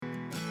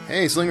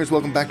Hey Slingers,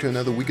 welcome back to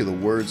another week of the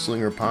Word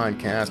Slinger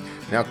podcast.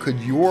 Now, could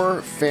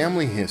your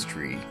family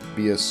history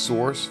be a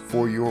source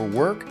for your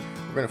work?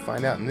 We're going to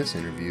find out in this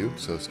interview,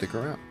 so stick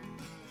around.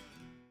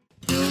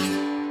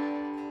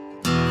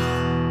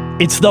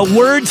 It's the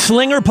Word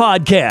Slinger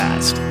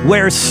podcast,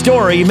 where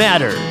story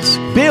matters.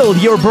 Build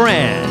your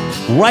brand,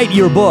 write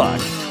your book,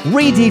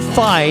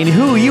 redefine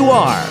who you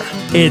are.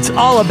 It's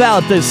all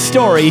about the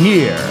story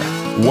here.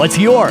 What's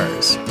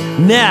yours?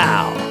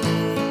 Now,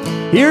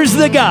 here's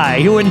the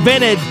guy who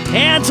invented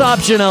Pants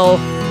Optional,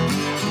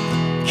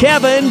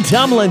 Kevin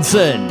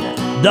Tumlinson,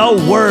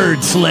 the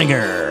Word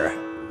Slinger.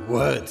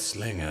 Word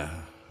Slinger.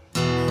 I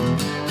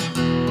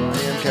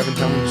am Kevin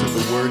Tumlinson,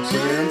 the Word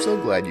Slinger. I'm so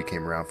glad you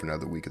came around for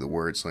another week of the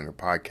Word Slinger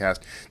podcast.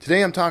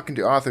 Today I'm talking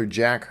to author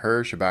Jack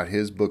Hirsch about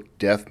his book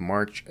Death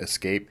March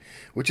Escape,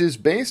 which is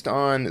based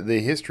on the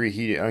history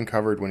he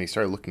uncovered when he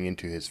started looking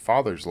into his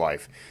father's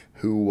life,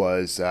 who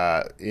was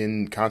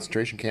in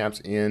concentration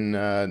camps in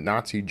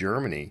Nazi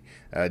Germany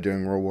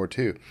during World War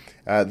II.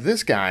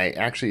 This guy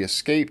actually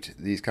escaped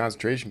these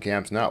concentration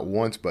camps not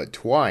once but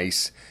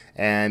twice,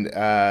 and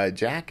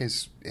Jack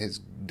has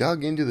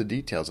dug into the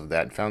details of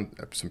that and found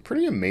some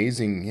pretty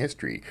amazing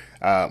history.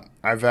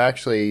 I've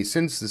actually,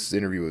 since this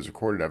interview was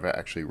recorded, I've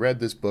actually read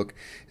this book.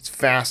 It's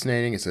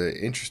fascinating. It's an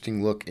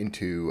interesting look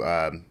into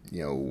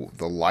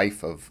the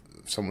life of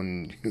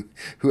someone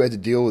who had to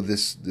deal with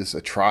this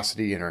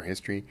atrocity in our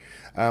history.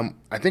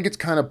 I think it's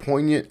kind of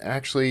poignant,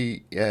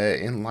 actually,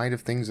 in light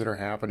of things that are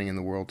happening in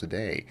the world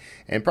today.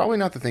 And probably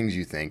not the things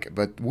you think,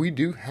 but we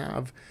do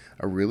have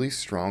a really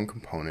strong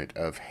component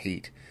of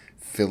hate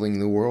filling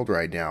the world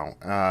right now.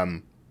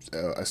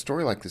 A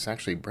story like this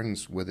actually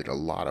brings with it a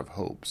lot of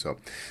hope. So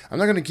I'm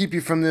not going to keep you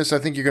from this. I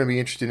think you're going to be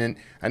interested in.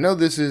 I know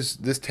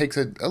this takes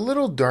a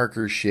little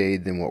darker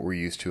shade than what we're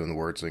used to in the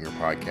Word Slinger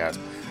podcast,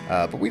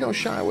 but we don't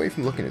shy away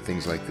from looking at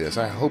things like this.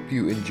 I hope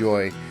you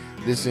enjoy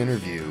this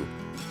interview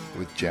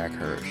with Jack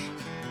Hirsch.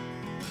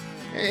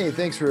 Hey,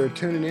 thanks for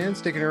tuning in,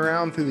 sticking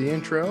around through the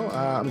intro.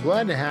 I'm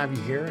glad to have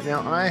you here.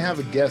 Now, I have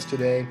a guest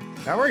today.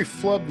 I already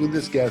flubbed with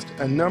this guest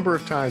a number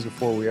of times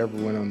before we ever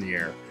went on the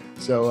air.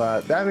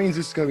 So that means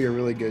this is going to be a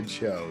really good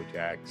show,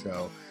 Jack.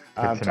 So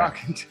I'm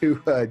talking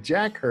to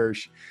Jack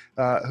Hirsch,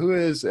 who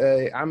is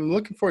I'm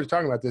looking forward to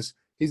talking about this.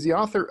 He's the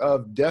author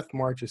of Death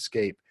March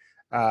Escape,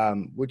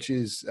 which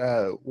is,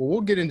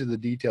 we'll get into the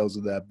details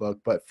of that book.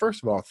 But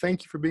first of all,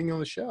 thank you for being on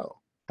the show.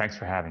 Thanks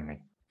for having me.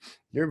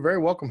 You're very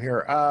welcome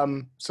here.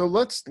 So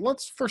let's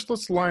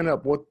line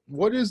up.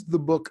 What is the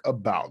book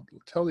about?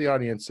 Tell the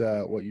audience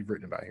what you've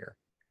written about here.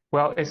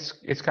 Well,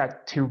 it's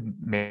got two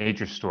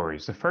major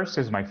stories. The first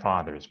is my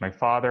father's. My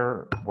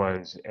father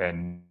was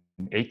an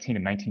 18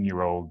 and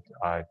 19-year-old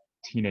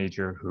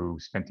teenager who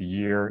spent a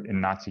year in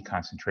Nazi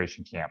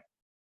concentration camp.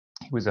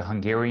 He was a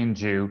Hungarian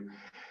Jew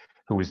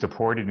who was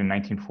deported in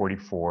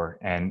 1944,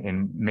 and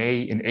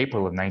in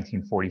April of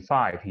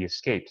 1945, he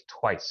escaped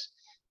twice,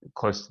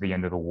 close to the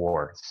end of the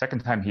war. The second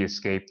time he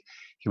escaped,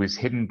 he was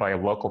hidden by a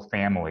local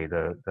family.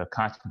 The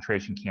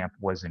concentration camp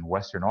was in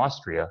Western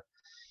Austria,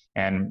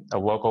 and a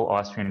local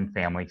Austrian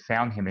family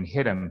found him and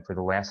hid him for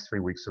the last 3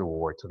 weeks of the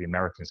war till the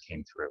Americans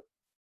came through.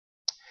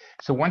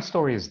 So one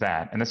story is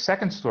that. And the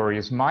second story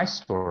is my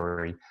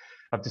story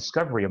of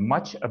discovery of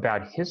much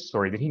about his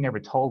story that he never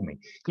told me.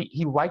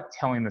 He liked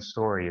telling the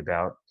story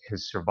about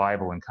his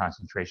survival in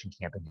concentration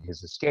camp and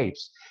his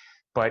escapes,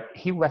 but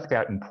he left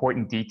out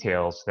important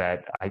details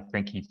that I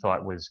think he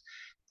thought was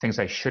things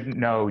I shouldn't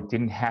know,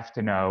 didn't have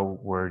to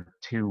know, were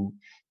too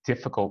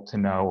difficult to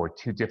know or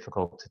too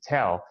difficult to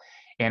tell.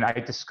 And I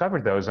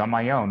discovered those on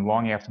my own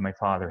long after my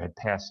father had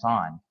passed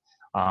on.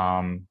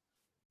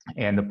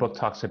 And the book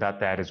talks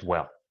about that as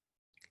well.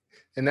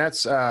 And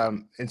that's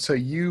and so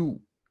you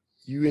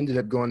ended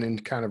up going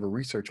into kind of a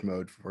research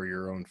mode for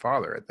your own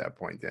father at that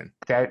point then.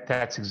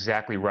 That's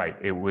exactly right.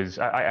 It was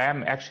I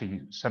am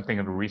actually something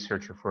of a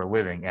researcher for a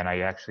living, and I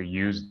actually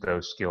used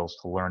those skills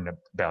to learn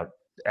about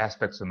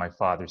aspects of my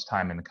father's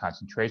time in the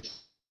concentration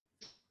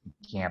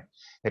camp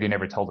that he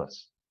never told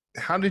us.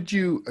 How did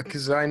you,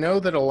 because I know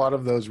that a lot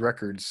of those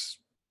records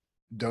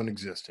don't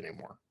exist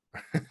anymore,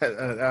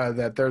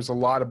 that there's a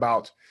lot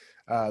about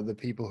the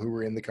people who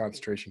were in the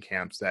concentration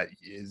camps that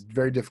is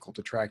very difficult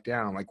to track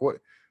down. Like what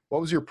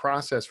was your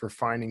process for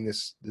finding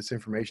this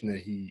information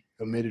that he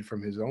omitted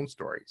from his own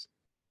stories?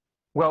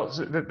 Well,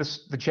 so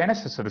the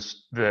genesis of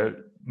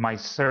my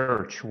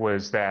search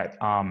was that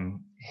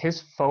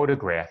his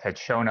photograph had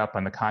shown up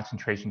on the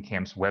concentration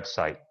camp's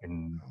website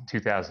in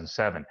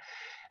 2007.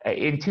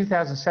 In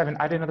 2007,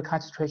 I didn't know the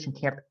concentration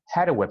camp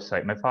had a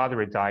website. My father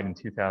had died in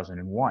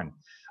 2001.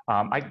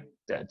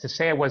 To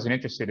say I wasn't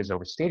interested is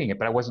overstating it,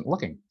 but I wasn't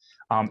looking.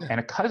 And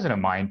a cousin of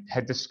mine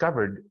had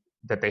discovered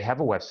that they have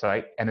a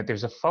website and that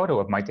there's a photo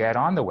of my dad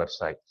on the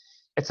website.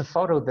 It's a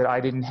photo that I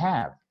didn't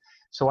have.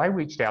 So I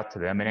reached out to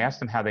them and asked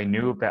them how they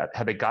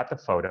got the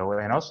photo.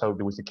 And also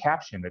there was a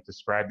caption that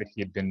described that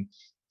he had been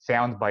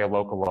found by a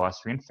local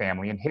Austrian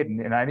family and hidden.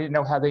 And I didn't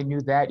know how they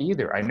knew that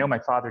either. I know my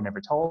father never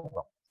told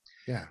them.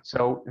 Yeah.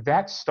 So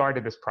that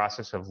started this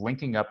process of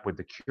linking up with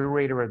the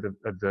curator of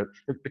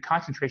the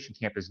concentration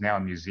camp is now a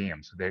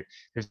museum. So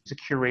there's a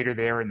curator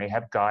there and they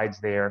have guides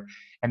there.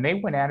 And they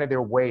went out of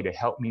their way to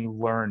help me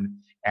learn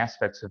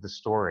aspects of the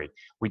story.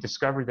 We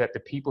discovered that the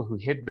people who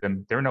hid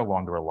them, they're no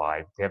longer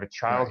alive. They have a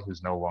child Right.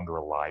 who's no longer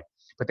alive,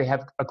 but they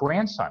have a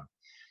grandson.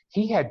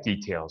 He had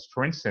details.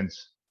 For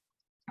instance,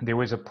 there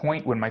was a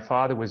point when my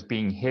father was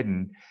being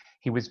hidden.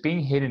 He was being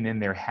hidden in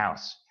their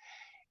house.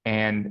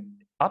 And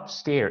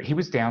upstairs, he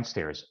was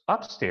downstairs.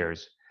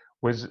 Upstairs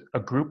was a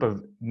group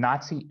of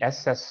Nazi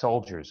SS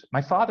soldiers.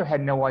 My father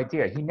had no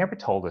idea. He never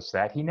told us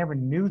that. He never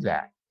knew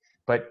that.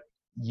 But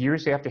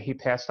years after he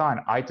passed on,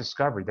 I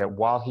discovered that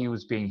while he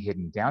was being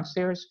hidden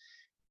downstairs,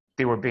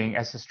 they were being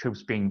SS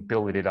troops being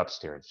billeted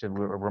upstairs. It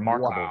was a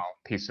remarkable Wow.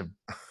 piece of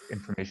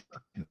information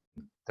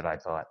that I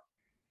thought.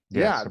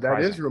 Yeah, that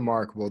is surprising.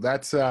 remarkable.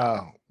 That's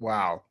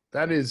wow.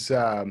 That is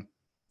and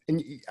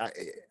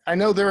I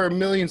know there are a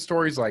million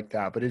stories like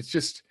that, but it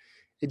just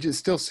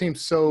still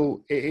seems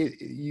so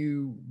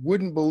you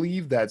wouldn't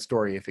believe that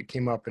story if it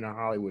came up in a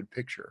Hollywood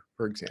picture,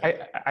 for example.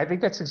 I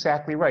think that's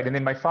exactly right. And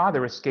then my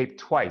father escaped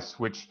twice,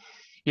 which,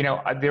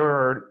 there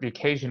are the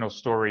occasional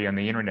story on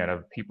the internet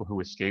of people who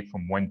escaped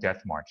from one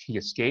death march. He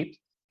escaped,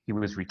 he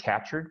was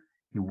recaptured,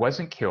 he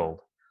wasn't killed.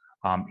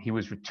 He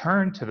was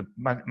returned to the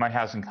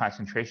Mauthausen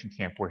concentration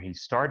camp where he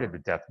started the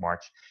death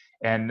march.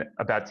 And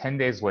about 10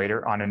 days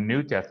later, on a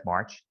new death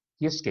march,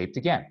 he escaped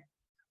again.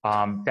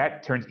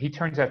 He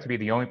turns out to be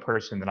the only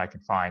person that I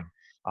can find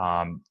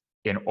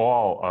in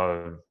all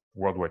of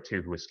World War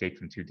II who escaped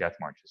from two death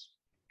marches.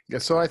 Yeah,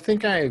 so I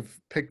think I've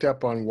picked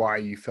up on why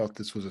you felt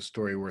this was a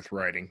story worth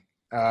writing.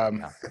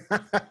 Yeah.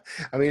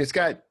 I mean,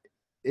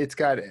 it's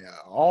got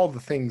all the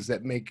things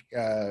that make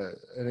a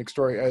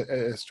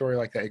story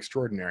like that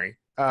extraordinary.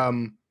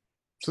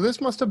 So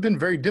this must have been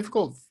very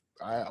difficult.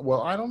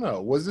 Well, I don't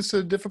know. Was this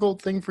a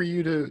difficult thing for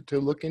you to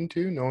look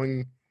into,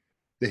 knowing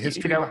the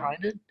history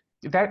behind it?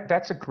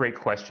 That's a great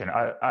question.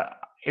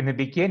 In the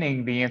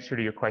beginning, the answer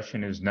to your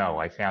question is no.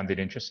 I found it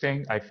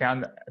interesting. I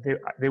found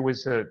there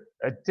was a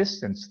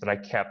distance that I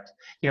kept.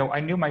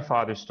 I knew my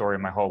father's story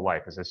my whole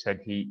life. As I said,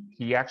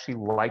 he actually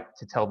liked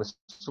to tell the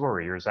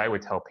story, or as I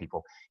would tell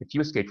people, if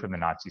you escaped from the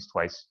Nazis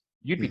twice,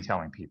 you'd be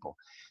telling people.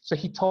 So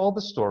he told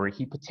the story.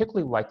 He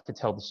particularly liked to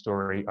tell the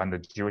story on the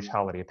Jewish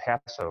holiday of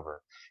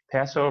Passover.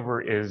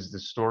 Passover is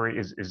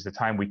the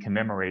time we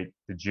commemorate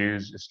the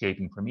Jews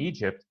escaping from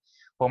Egypt.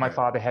 Well, my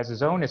father has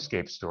his own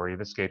escape story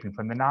of escaping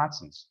from the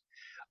Nazis.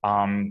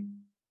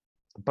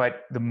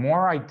 But the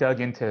more I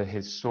dug into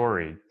his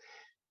story,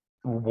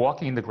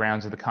 walking the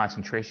grounds of the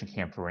concentration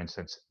camp, for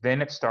instance,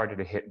 then it started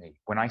to hit me.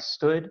 When I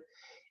stood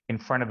in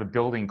front of a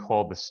building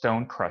called the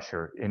Stone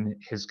Crusher in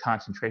his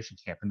concentration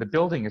camp, and the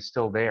building is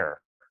still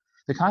there.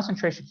 The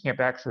concentration camp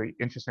actually,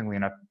 interestingly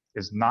enough,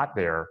 is not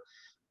there,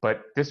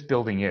 but this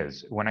building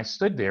is. When I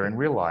stood there and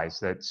realized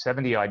that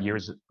 70 odd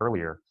years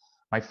earlier,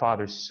 my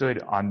father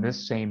stood on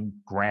this same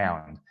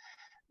ground,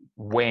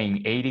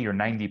 weighing 80 or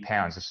 90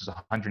 pounds. This is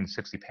a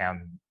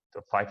 160-pound,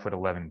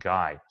 5'11"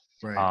 guy.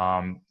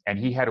 Right. And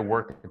he had to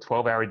work a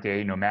 12-hour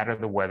day, no matter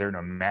the weather,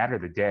 no matter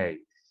the day.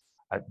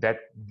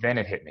 Then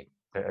it hit me.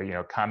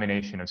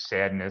 Combination of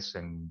sadness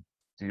and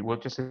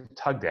just it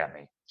tugged at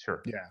me.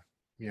 Sure.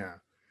 Yeah.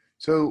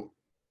 So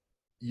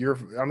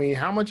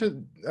how much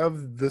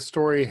of the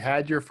story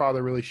had your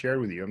father really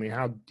shared with you? I mean,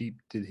 how deep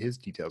did his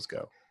details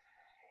go?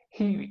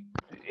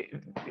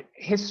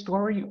 His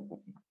story,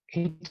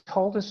 he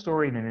told his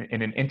story in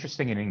an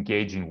interesting and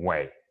engaging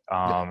way.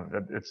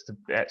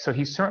 So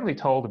he certainly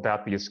told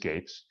about the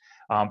escapes,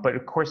 but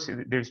of course,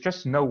 there's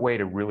just no way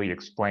to really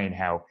explain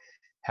how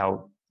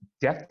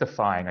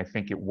death-defying I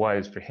think it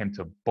was for him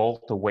to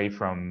bolt away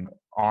from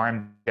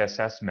armed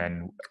SS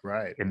men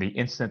in the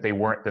instant they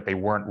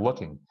weren't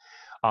looking.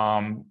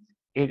 An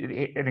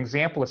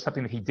example of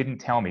something that he didn't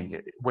tell me,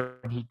 when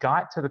he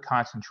got to the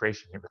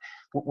concentration camp,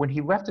 when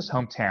he left his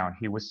hometown,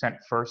 he was sent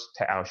first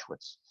to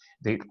Auschwitz.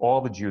 All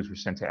the Jews were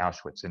sent to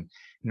Auschwitz, and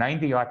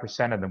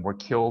 90% of them were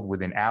killed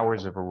within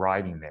hours of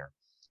arriving there.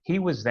 He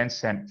was then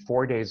sent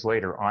 4 days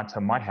later onto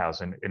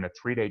Mauthausen in a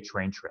 3-day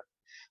train trip.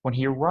 When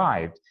he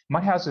arrived,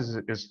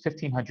 Mauthausen is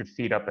 1,500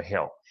 feet up a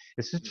hill.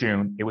 This is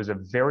June. It was a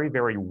very,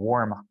 very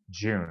warm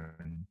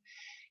June.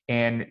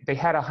 And they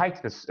had a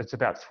hike it's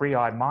about 3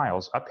 odd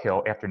miles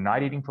uphill after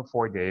not eating for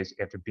 4 days,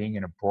 after being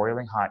in a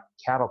boiling hot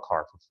cattle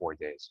car for 4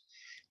 days.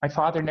 My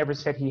father never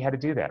said he had to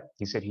do that.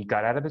 He said he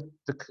got out of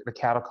the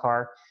cattle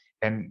car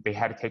and they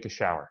had to take a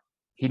shower.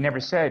 He never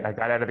said, I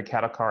got out of the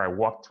cattle car, I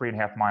walked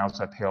 3.5 miles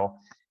uphill,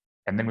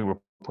 and then we were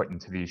put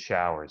into these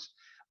showers.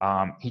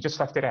 He just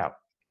left it out.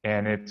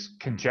 And it's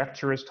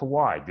conjecture as to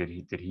why. Did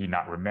he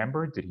not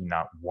remember? Did he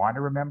not want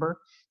to remember?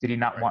 Did he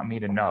not want me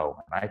to know?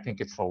 And I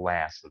think it's the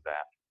last of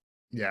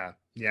that.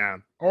 Yeah.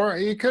 Or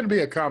it could be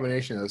a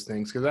combination of those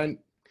things, because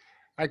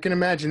I can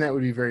imagine that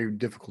would be very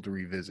difficult to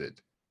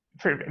revisit.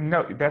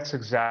 No, that's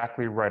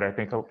exactly right. I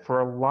think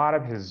for a lot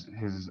of his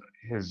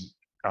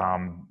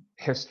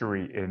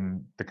history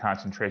in the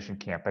concentration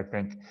camp, I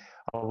think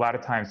a lot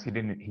of times he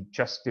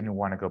just didn't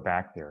want to go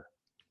back there.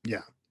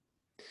 Yeah.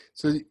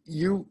 So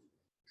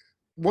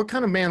what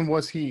kind of man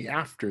was he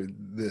after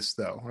this,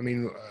 though? I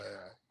mean,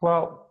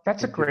 Well,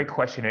 that's a great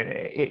question.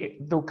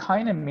 The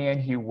kind of man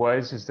he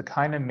was is the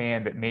kind of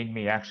man that made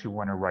me actually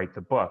want to write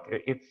the book.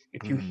 If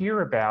you mhm,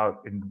 hear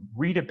about and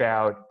read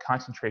about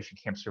concentration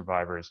camp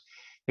survivors,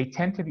 they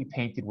tend to be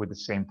painted with the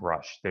same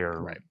brush. They're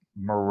right,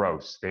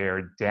 morose,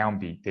 they're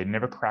downbeat, they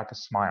never crack a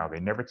smile, they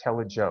never tell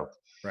a joke.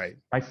 right,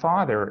 My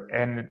father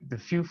and the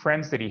few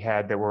friends that he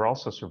had that were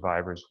also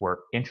survivors were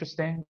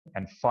interesting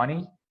and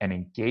funny and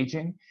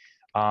engaging.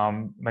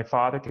 My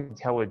father could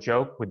tell a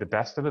joke with the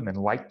best of them and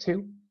liked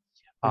to.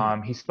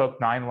 mm, He spoke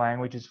 9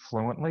 languages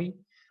fluently,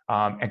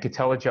 and could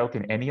tell a joke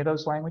in any of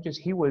those languages.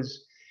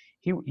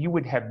 You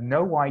would have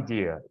no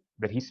idea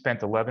that he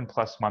spent 11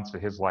 plus months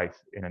of his life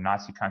in a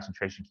Nazi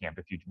concentration camp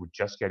if you were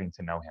just getting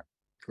to know him.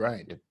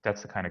 right,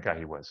 That's the kind of guy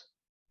he was.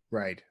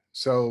 right.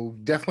 So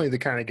definitely the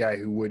kind of guy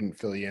who wouldn't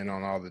fill you in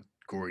on all the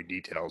gory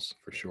details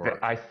for sure.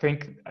 I think,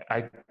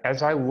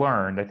 as I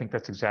learned, I think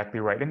that's exactly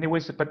right. And there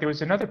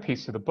was another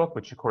piece of the book,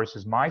 which of course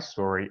is my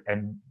story,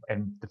 and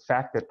the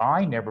fact that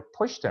I never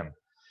pushed him.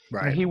 You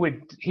know,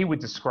 Right. he would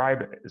describe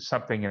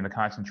something in the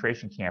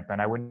concentration camp,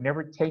 and I would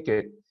never take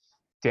it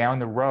down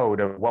the road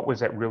of what was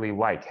that really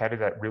like? How did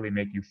that really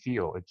make you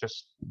feel? It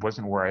just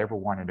wasn't where I ever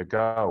wanted to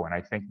go. And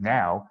I think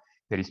now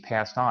that he's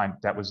passed on,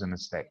 that was a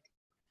mistake.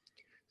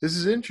 This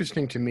is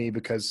interesting to me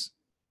because,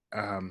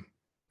 um,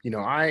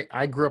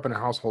 I grew up in a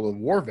household of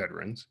war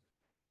veterans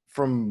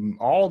from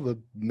all the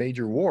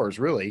major wars,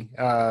 really,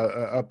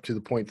 up to the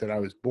point that I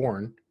was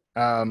born,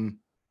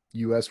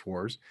 U.S.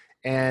 wars,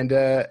 and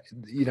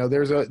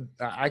there's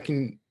I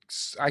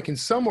can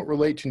somewhat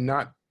relate to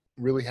not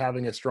really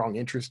having a strong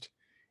interest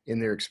in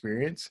their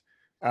experience,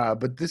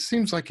 but this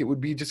seems like it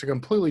would be just a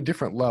completely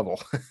different level,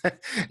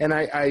 and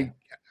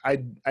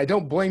I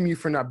don't blame you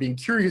for not being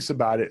curious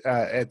about it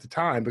at the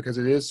time because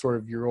it is sort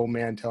of your old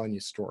man telling you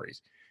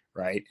stories,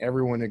 right?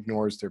 Everyone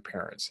ignores their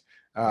parents.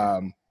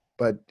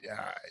 But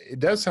it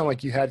does sound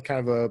like you had kind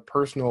of a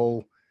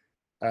personal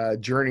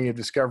journey of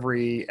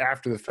discovery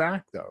after the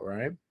fact, though,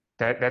 right?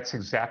 That's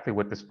exactly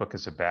what this book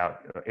is about.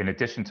 In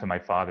addition to my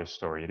father's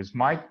story, it is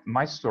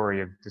my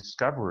story of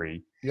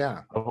discovery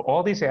Yeah. of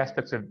all these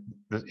aspects of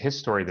his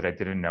story that I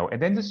didn't know,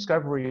 and then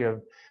discovery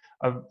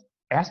of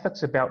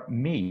aspects about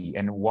me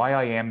and why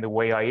I am the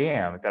way I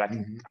am. That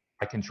Hmm.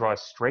 I can draw a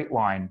straight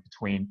line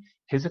between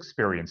his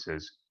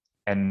experiences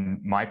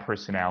and my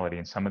personality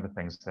and some of the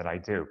things that I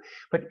do.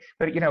 But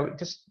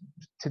just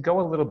to go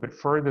a little bit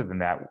further than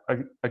that,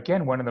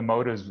 again, one of the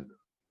motives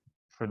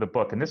for the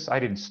book, and this I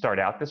didn't start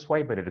out this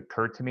way, but it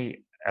occurred to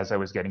me as I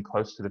was getting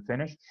close to the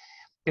finish,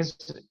 is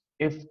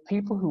if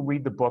people who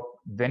read the book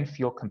then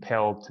feel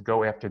compelled to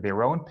go after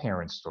their own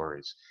parents'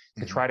 stories,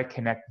 to Hmm. try to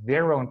connect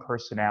their own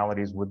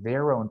personalities with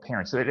their own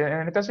parents.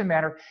 And it doesn't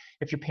matter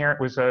if your parent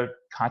was a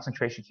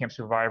concentration camp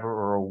survivor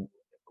or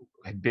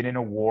had been in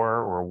a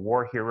war or a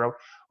war hero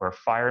or a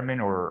fireman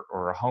or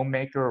a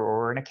homemaker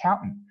or an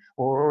accountant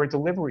or a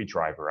delivery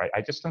driver.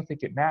 I just don't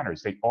think it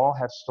matters. They all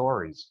have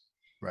stories,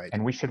 Right.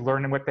 and we should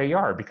learn what they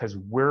are because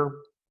we're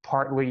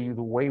partly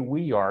the way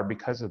we are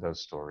because of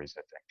those stories,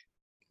 I think.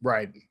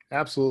 Right.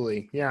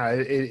 Absolutely. Yeah.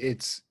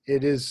 It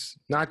is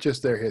not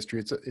just their history.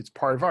 It's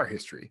part of our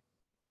history.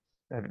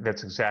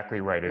 That's exactly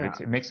right. Yeah.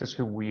 It makes us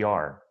who we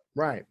are.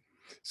 Right.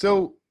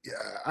 So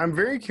I'm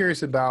very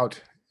curious about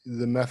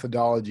the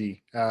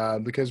methodology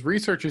because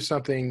research is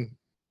something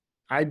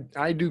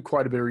I do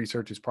quite a bit of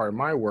research as part of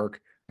my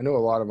work. I know a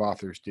lot of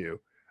authors do,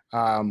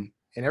 and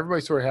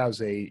everybody sort of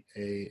has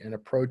an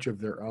approach of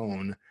their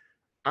own.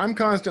 I'm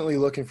constantly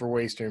looking for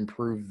ways to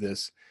improve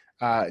this.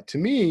 To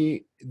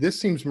me, this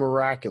seems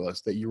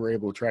miraculous that you were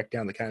able to track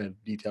down the kind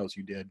of details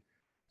you did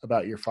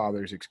about your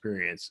father's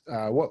experience.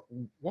 What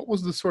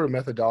was the sort of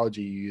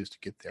methodology you used to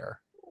get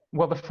there?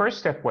 Well, the first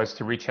step was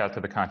to reach out to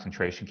the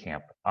concentration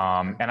camp,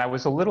 and I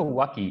was a little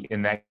lucky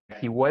in that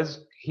he was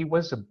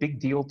a big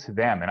deal to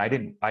them, and I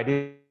didn't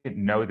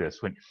know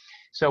this when.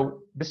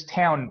 So this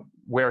town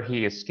where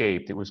he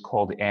escaped, it was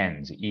called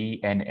Enns,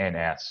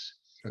 Enns,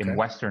 in Okay.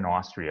 Western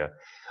Austria.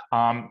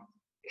 Um,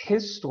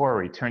 his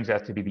story turns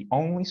out to be the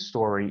only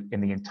story in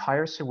the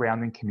entire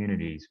surrounding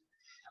communities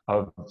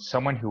of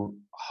someone who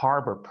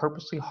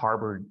purposely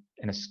harbored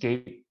an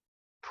escaped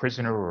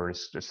prisoner or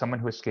someone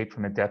who escaped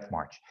from a death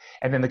march.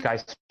 And then the guy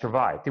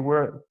survived. There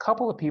were a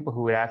couple of people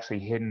who had actually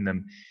hidden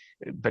them,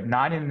 but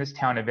not in this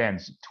town of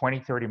Enns, 20,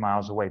 30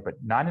 miles away, but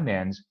not in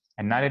Enns,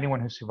 and not anyone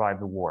who survived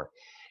the war.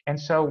 And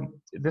so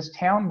this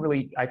town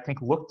really, I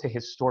think, looked to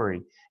his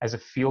story as a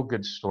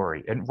feel-good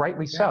story, and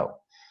rightly Yeah. so.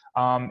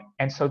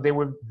 And so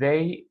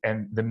they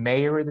and the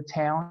mayor of the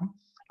town,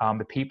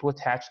 the people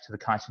attached to the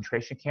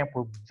concentration camp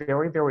were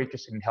very, very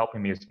interested in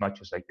helping me as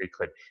much as they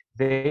could.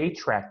 They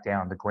tracked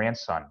down the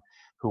grandson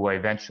who I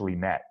eventually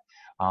met.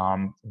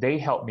 They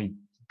helped me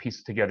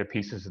piece together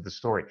pieces of the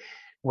story.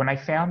 When I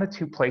found the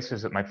two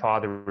places that my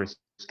father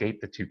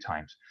escaped the two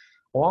times,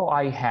 all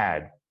I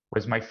had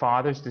was my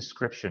father's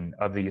description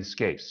of the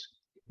escapes,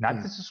 not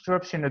Hmm. the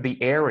description of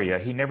the area.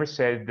 He never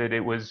said that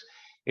it was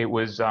There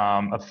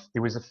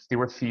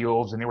were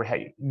fields, and there were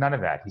none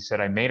of that. He said,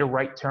 I made a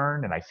right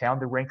turn, and I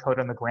found the raincoat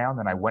on the ground,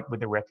 and I went with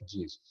the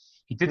refugees.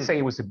 He did say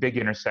it was a big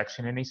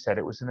intersection, and he said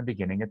it was in the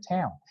beginning of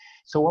town.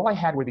 So all I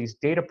had were these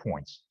data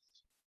points.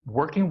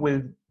 Working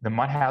with the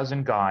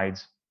Mauthausen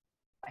guides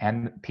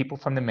and people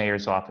from the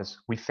mayor's office,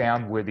 we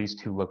found where these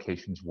two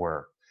locations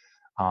were.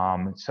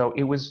 So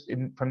it was,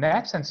 from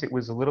that sense, it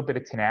was a little bit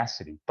of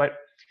tenacity. But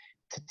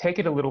to take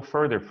it a little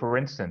further, for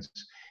instance,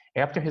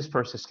 after his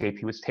first escape,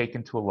 he was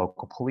taken to a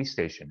local police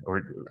station,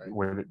 or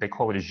where they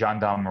call it a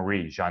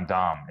gendarmerie,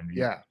 gendarme in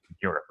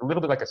Europe, a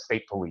little bit like a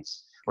state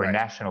police or a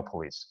national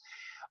police.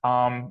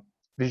 The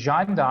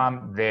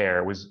gendarme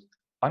there was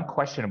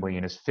unquestionably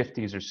in his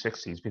 50s or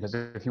 60s, because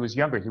if he was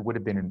younger, he would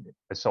have been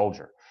a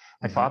soldier.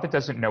 My father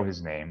doesn't know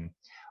his name.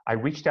 I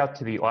reached out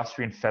to the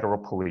Austrian Federal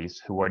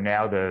Police, who are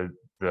now they're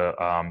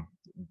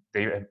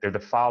the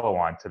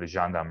follow-on to the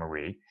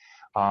gendarmerie.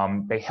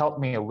 They helped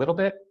me a little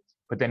bit,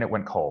 but then it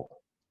went cold.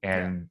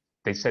 And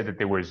they said that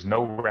there was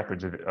no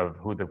records of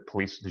who the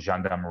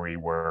gendarmerie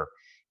were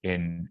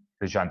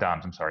the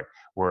gendarmes,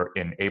 were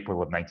in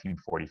April of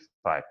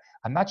 1945.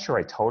 I'm not sure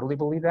I totally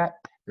believe that,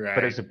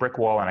 but it's a brick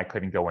wall and I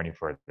couldn't go any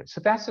further.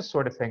 So that's the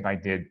sort of thing I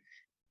did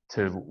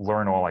to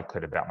learn all I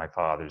could about my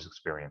father's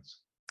experience.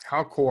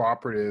 How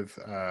cooperative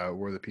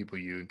were the people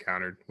you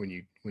encountered when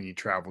you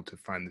traveled to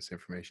find this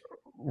information?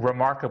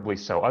 Remarkably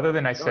so. Other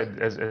than as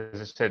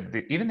I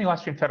said, even the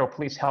Austrian Federal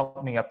Police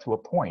helped me up to a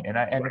point,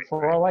 and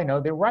for all I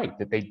know, they're right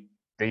that they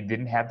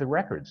didn't have the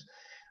records,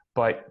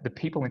 but the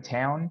people in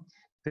town,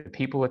 the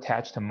people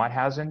attached to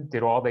Mauthausen,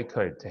 did all they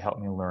could to help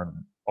me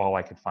learn all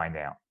I could find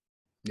out.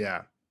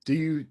 Yeah.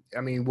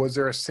 Was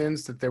there a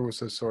sense that there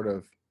was a sort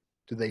of,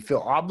 did they feel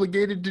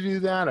obligated to do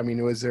that? I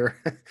mean, was there,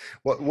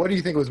 what do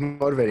you think was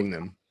motivating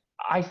them?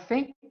 I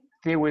think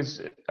there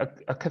was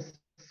a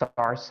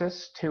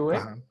catharsis to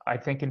it. I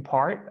think in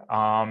part,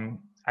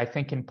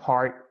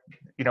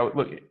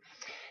 look,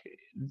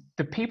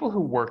 the people who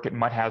work at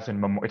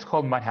Mauthausen, it's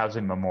called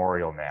Mauthausen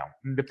Memorial now.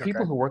 The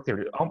people who work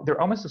there, they're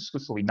almost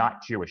exclusively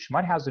not Jewish.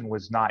 Mauthausen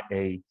was not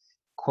a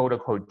quote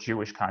unquote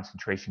Jewish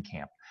concentration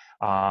camp.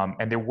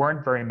 And there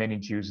weren't very many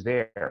Jews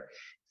there.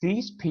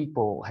 These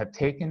people have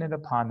taken it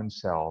upon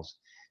themselves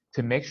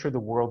to make sure the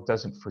world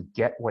doesn't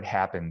forget what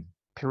happened,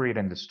 period,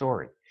 end of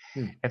story.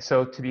 And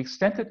so to the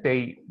extent that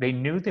they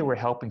knew they were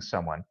helping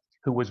someone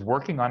who was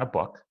working on a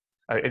book,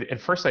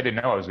 at first I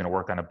didn't know I was going to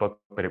work on a book,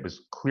 but it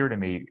was clear to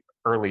me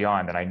early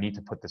on that I need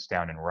to put this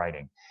down in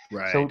writing.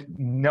 Right. So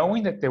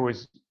knowing that there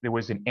was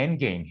an end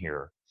game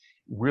here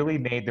really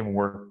made them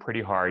work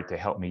pretty hard to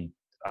help me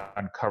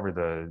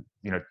uncover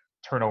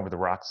turn over the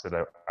rocks that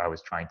I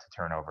was trying to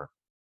turn over.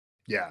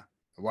 Yeah.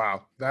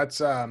 Wow.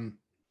 That's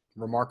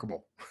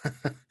remarkable.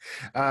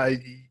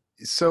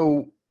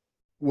 So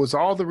was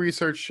all the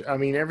research,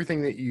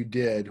 everything that you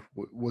did,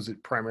 was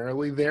it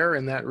primarily there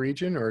in that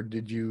region, or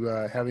did you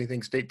have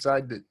anything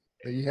stateside that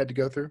you had to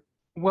go through?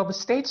 Well, the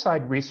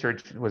stateside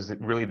research was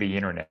really the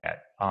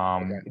internet.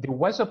 There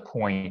was a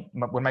point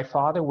when my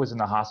father was in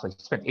the hospital.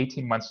 He spent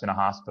 18 months in a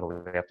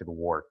hospital after the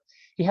war.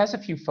 He has a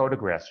few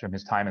photographs from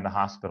his time in the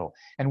hospital,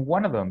 and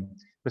one of them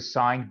was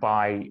signed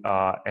by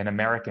an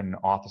American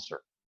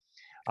officer.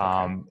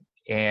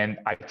 And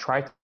I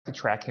tried to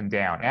track him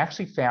down. I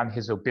actually found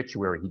his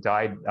obituary. He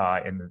died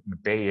in the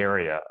Bay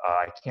Area.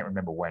 I can't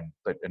remember when,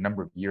 but a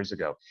number of years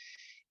ago.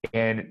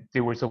 And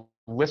there was a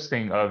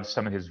listing of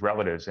some of his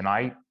relatives, and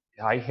I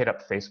hit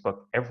up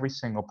Facebook, every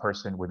single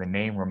person with a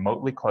name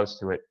remotely close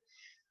to it.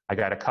 I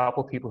got a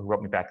couple people who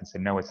wrote me back and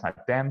said, no, it's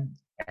not them.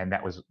 And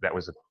that was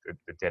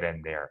a dead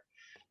end there.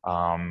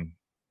 I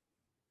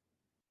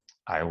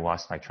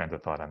lost my train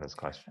of thought on this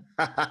question.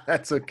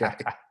 That's okay.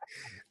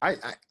 I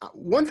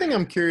one thing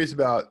I'm curious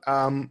about,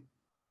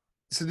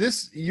 so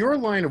your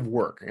line of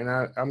work, and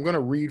I'm going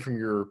to read from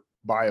your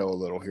bio a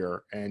little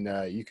here, and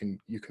you can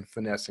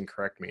finesse and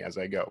correct me as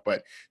I go. But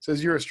it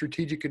says you're a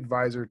strategic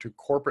advisor to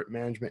corporate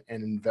management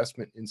and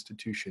investment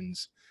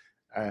institutions,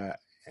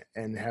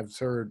 and have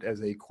served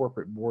as a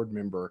corporate board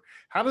member.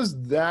 How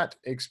does that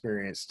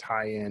experience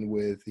tie in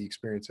with the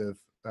experience of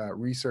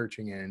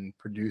researching and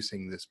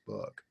producing this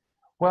book?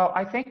 Well,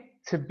 I think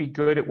to be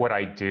good at what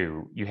I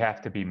do, you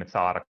have to be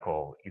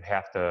methodical. You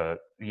have to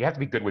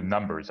be good with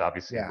numbers.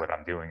 Obviously, what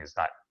I'm doing is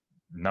not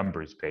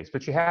numbers based,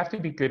 but you have to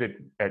be good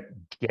at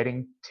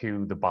getting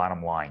to the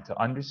bottom line, to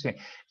understand.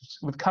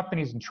 With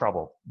companies in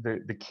trouble,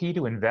 the key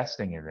to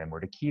investing in them,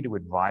 or the key to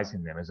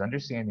advising them, is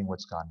understanding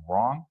what's gone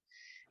wrong,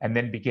 and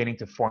then beginning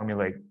to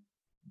formulate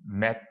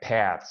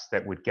paths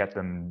that would get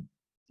them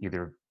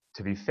either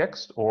to be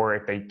fixed, or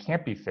if they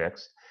can't be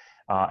fixed,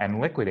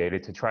 and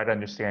liquidated, to try to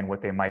understand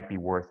what they might be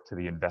worth to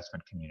the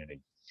investment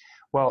community.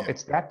 Well,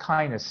 it's that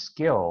kind of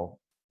skill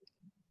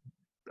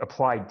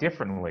applied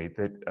differently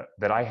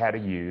that I had to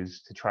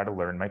use to try to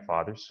learn my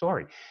father's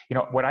story.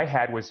 What I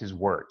had was his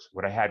words.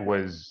 What I had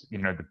was,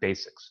 the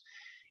basics.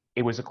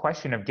 It was a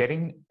question of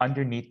getting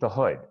underneath the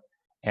hood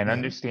and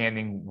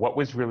understanding what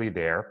was really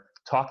there,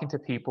 talking to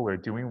people or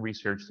doing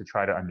research to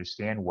try to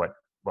understand what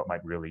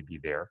might really be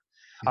there.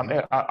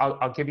 Mm-hmm.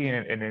 I'll give you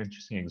an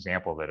interesting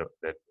example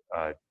that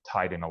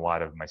tied in a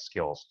lot of my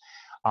skills.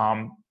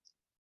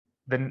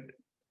 Then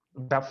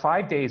about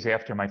 5 days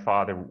after my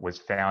father was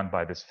found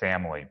by this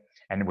family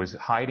and was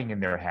hiding in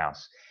their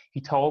house,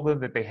 he told them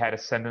that they had to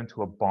send him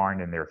to a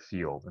barn in their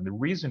field. And the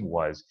reason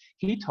was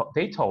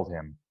they told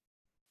him,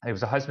 it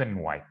was a husband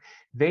and wife.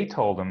 They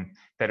told him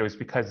that it was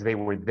because they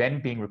were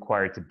then being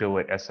required to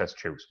billet SS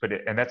troops.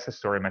 And that's the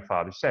story my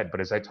father said.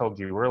 But as I told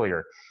you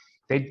earlier,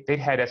 they'd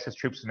had SS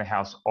troops in the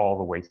house all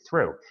the way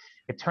through.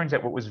 It turns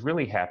out what was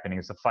really happening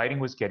is the fighting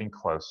was getting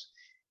close,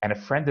 and a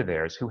friend of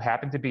theirs, who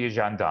happened to be a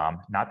gendarme,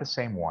 not the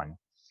same one,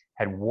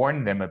 had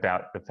warned them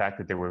about the fact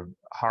that they were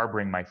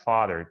harboring my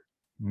father,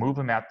 move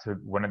him out to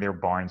one of their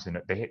barns. And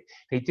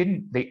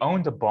they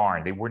owned a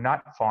barn. They were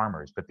not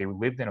farmers, but they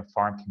lived in a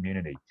farm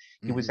community.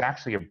 He was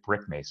actually a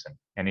brick mason,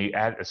 and he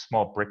had a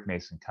small brick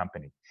mason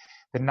company.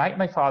 The night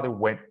my father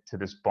went to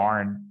this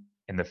barn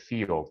in the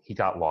field, he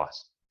got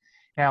lost.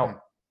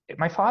 Now,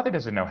 my father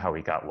doesn't know how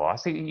he got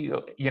lost.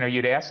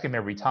 You'd ask him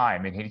every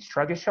time, and he'd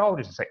shrug his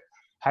shoulders and say,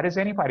 how does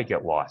anybody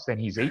get lost? And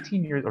he's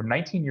 18 years or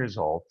 19 years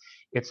old.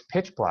 It's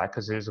pitch black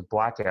because there's a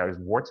blackout, there's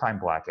a wartime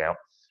blackout.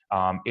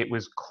 It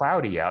was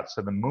cloudy out,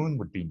 so the moon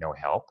would be no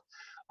help.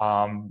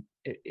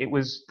 It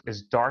was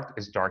as dark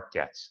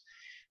gets.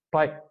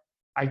 But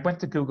I went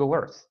to Google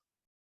Earth,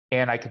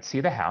 and I could see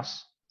the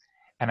house,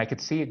 and I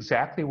could see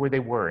exactly where they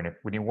were. And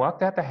when he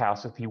walked out the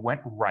house, if he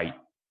went right,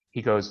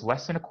 he goes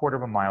less than a quarter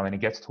of a mile, and he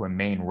gets to a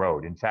main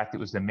road. In fact, it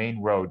was the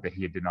main road that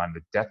he had been on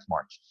the death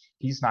march.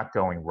 He's not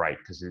going right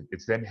because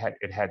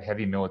it had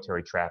heavy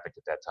military traffic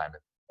at that time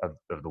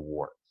of the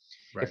war.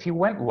 Right. If he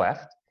went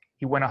left,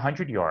 he went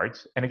 100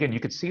 yards. And again, you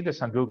could see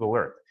this on Google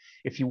Earth.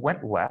 If he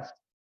went left,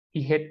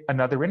 he hit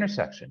another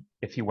intersection.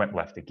 If he went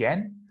left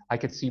again, I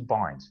could see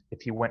barns.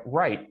 If he went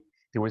right,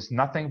 there was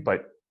nothing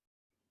but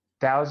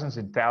thousands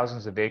and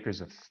thousands of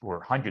acres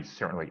or hundreds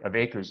certainly, of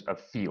acres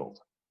of field.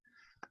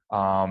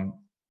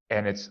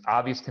 And it's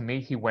obvious to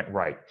me he went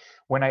right.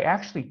 When I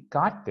actually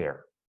got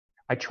there,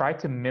 I tried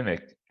to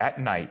mimic at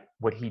night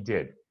what he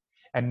did.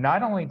 And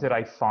not only did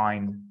I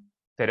find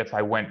that if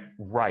I went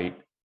right,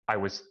 I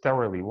was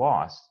thoroughly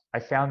lost, I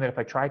found that if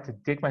I tried to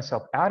dig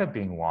myself out of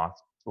being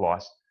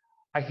lost,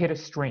 I hit a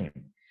stream.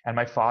 And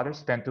my father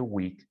spent a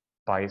week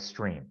by a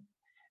stream.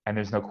 And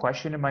there's no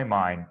question in my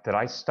mind that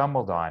I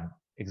stumbled on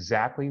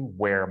exactly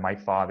where my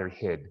father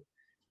hid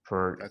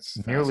for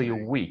nearly a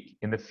week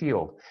in the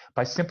field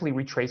by simply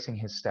retracing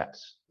his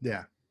steps.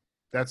 Yeah,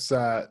 that's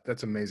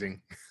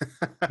amazing.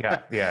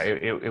 yeah,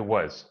 it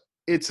was.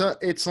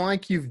 It's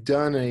like you've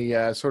done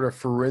a sort of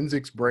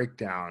forensics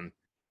breakdown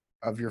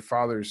of your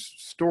father's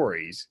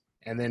stories,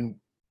 and then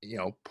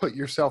put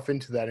yourself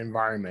into that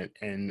environment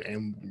and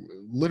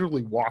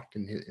literally walked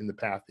in the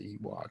path that he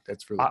walked.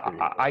 That's really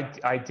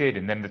I did,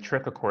 and then the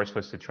trick, of course,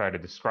 was to try to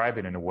describe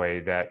it in a way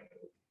that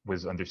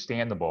was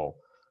understandable.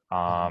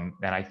 And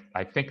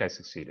I think I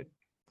succeeded.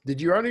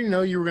 Did you already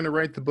know you were going to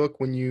write the book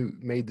when you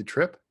made the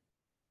trip?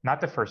 Not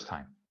the first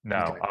time,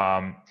 no.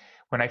 Okay.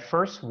 When I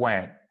first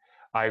went,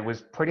 I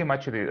was pretty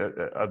much of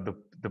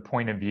the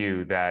point of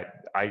view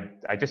that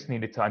I just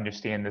needed to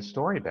understand this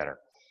story better.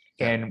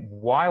 Yeah. And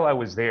while I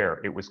was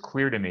there, it was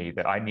clear to me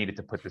that I needed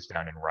to put this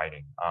down in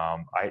writing.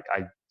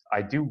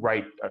 I do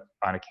write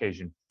on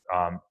occasion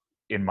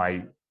in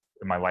my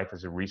life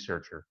as a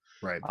researcher.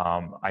 Right.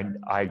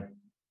 I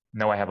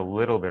know I have a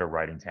little bit of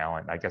writing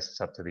talent. I guess it's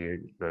up to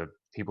the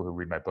people who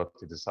read my book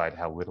to decide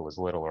how little is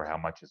little or how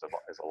much is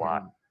a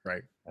lot.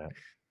 Right.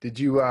 Did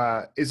you,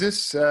 is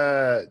this,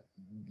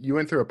 you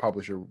went through a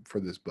publisher for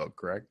this book,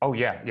 correct? Oh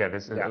yeah.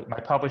 My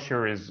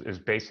publisher is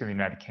based in the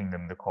United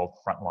Kingdom. They're called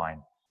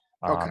Frontline.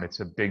 Okay. It's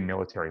a big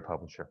military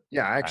publisher.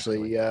 Yeah, I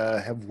actually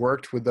have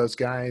worked with those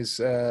guys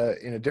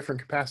in a different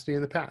capacity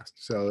in the past.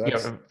 So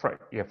that's...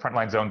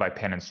 Frontline's owned by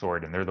Pen and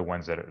Sword, and they're the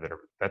ones that are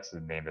that's the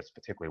name that's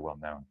particularly well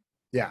known.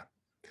 Yeah.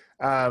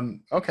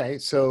 Okay,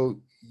 so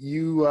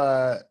you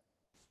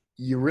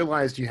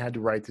realized you had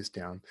to write this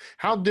down.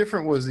 How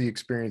different was the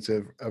experience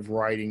of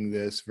writing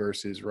this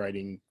versus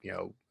writing,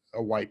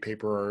 a white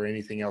paper or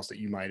anything else that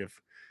you might have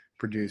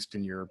produced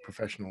in your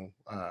professional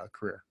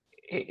career?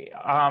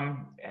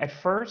 At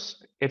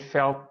first, it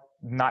felt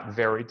not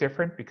very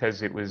different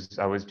because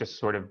I was just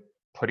sort of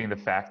putting the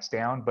facts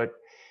down. But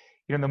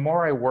the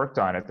more I worked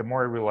on it, the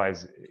more I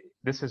realized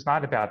this is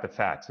not about the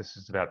facts. This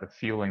is about the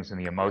feelings and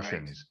the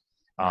emotions.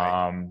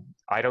 Right.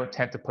 I don't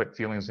tend to put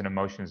feelings and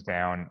emotions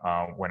down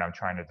when I'm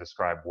trying to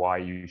describe why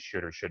you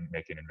should or shouldn't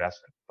make an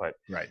investment.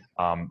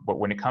 But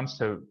when it comes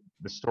to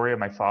the story of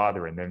my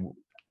father, and then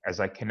as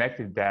I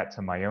connected that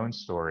to my own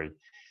story,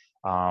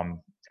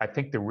 I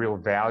think the real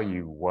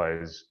value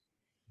was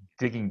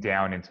digging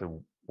down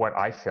into what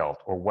I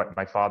felt or what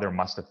my father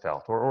must have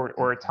felt,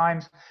 or at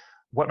times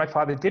what my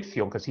father did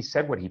feel because he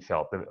said what he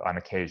felt on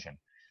occasion.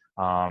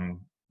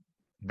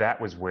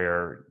 That was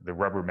where the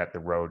rubber met the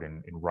road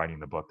in writing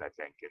the book, I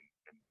think, and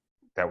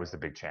that was the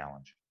big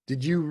challenge.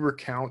 Did you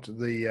recount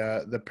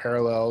the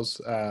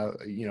parallels,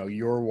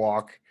 your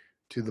walk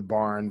to the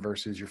barn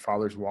versus your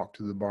father's walk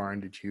to the barn?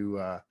 Did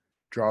you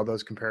draw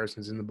those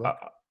comparisons in the book?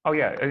 Oh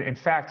yeah. In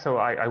fact, so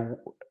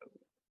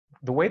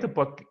the way the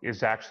book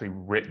is actually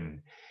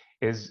written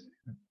is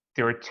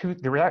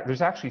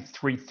there's actually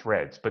three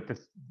threads. But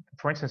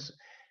for instance,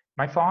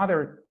 my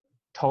father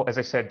told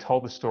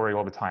the story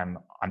all the time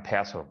on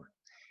Passover.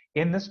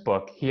 In this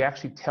book, he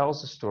actually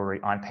tells the story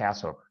on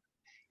Passover.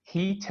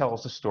 He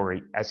tells the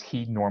story as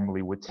he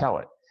normally would tell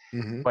it.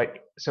 Mm-hmm. But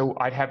so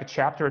I'd have a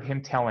chapter of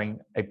him telling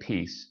a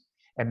piece,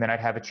 and then I'd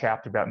have a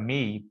chapter about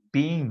me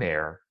being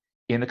there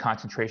in the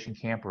concentration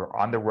camp or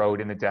on the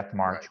road in the Death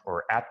March, Right.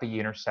 or at the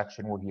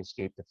intersection where he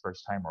escaped the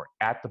first time, or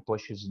at the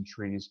bushes and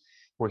trees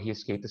where he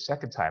escaped the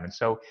second time. And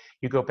so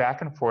you go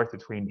back and forth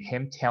between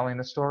him telling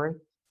the story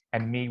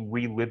and me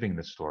reliving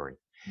the story.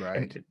 Right.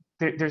 And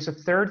there's a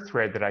third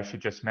thread that I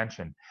should just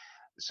mention.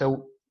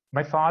 So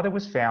my father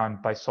was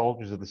found by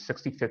soldiers of the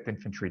 65th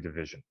Infantry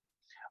Division.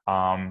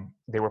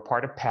 They were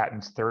part of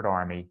Patton's Third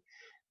Army.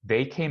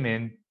 They came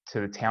in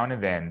to the town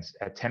of Enns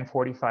at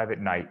 10:45 at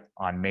night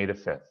on May the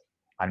 5th.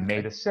 On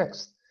May the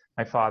 6th,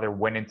 my father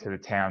went into the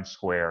town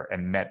square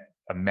and met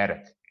a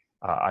medic.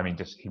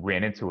 He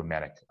ran into a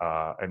medic,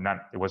 and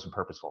it wasn't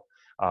purposeful,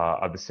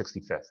 of the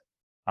 65th.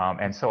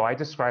 And so I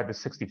described the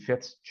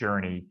 65th's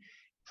journey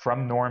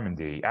from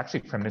Normandy, actually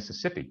from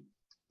Mississippi,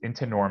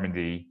 into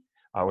Normandy,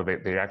 where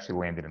they actually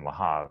landed in Le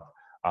Havre,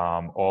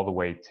 all the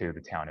way to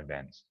the town of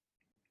Enns.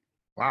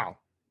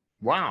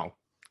 Wow.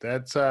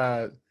 That's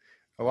a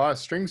lot of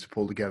strings to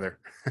pull together.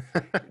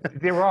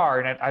 There are,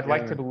 and I'd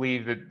like to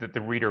believe that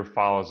the reader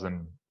follows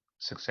them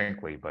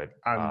succinctly, but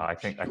I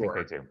think they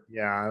do.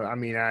 Yeah, I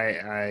mean,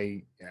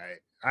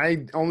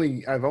 I've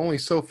only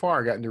so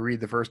far gotten to read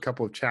the first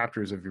couple of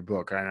chapters of your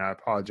book, and I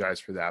apologize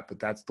for that, but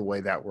that's the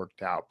way that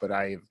worked out. But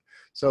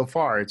so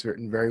far it's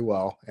written very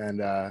well,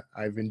 and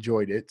I've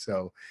enjoyed it.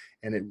 So,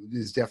 and it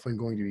is definitely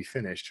going to be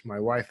finished. My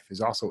wife is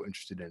also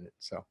interested in it.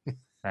 So,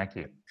 thank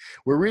you.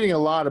 We're reading a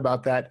lot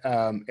about that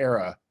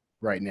era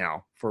right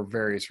now for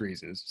various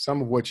reasons,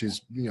 some of which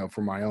is,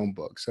 for my own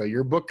book. So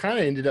your book kind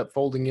of ended up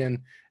folding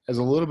in as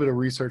a little bit of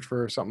research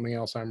for something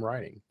else I'm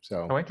writing.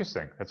 So,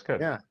 interesting. That's good.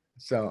 Yeah.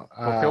 So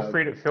feel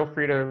free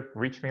to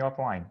reach me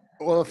offline.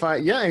 Well,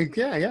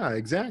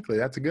 exactly.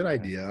 That's a good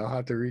idea. I'll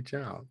have to reach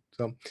out.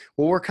 So,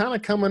 well, we're kind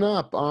of coming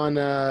up on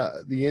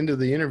the end of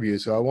the interview,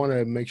 so I want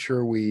to make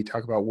sure we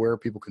talk about where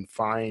people can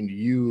find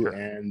you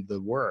and the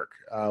work.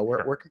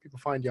 Where can people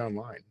find you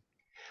online?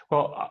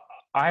 Well,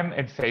 I'm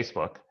at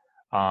Facebook,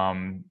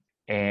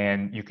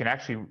 and you can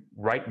actually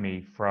write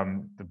me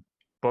from the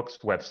book's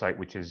website,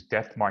 which is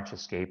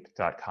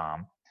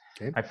deathmarchescape.com.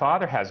 Okay. My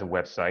father has a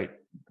website.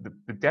 The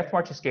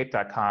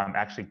deathmarchescape.com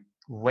actually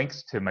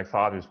links to my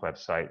father's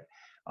website.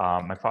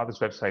 My father's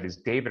website is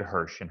David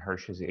Hersch, and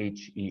Hersch is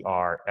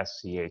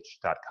HERSCH.com.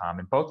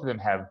 And both of them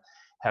have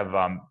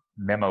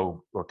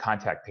memo or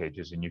contact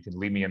pages, and you can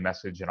leave me a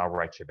message and I'll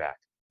write you back.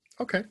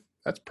 Okay,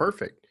 that's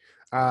perfect.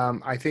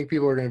 I think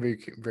people are going to be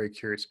very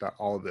curious about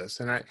all of this.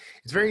 And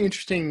it's very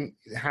interesting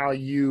how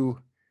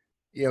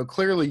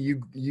clearly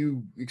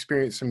you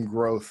experienced some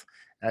growth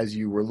as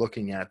you were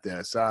looking at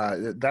this.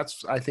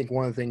 That's, I think,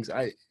 one of the things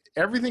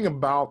everything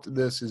about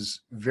this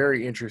is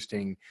very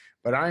interesting,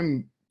 but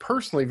I'm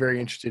personally very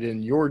interested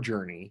in your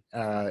journey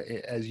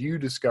as you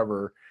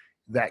discover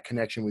that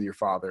connection with your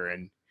father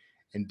and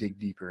dig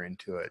deeper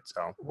into it.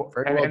 So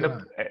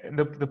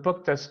the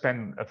book does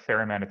spend a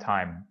fair amount of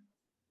time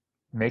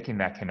making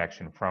that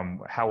connection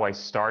from how I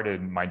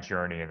started my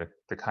journey and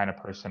the kind of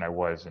person I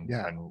was and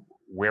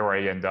where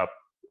I end up,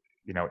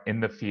 in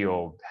the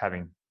field,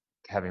 having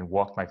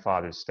walked my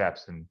father's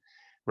steps and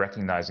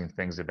recognizing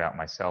things about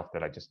myself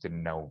that I just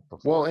didn't know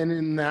before. Well, and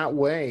in that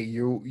way,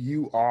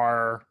 you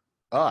are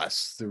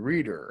us, the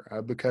reader,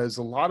 because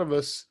a lot of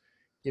us,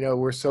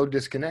 we're so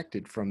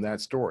disconnected from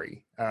that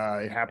story.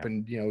 It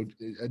happened,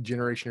 a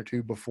generation or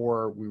two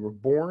before we were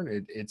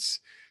born. It's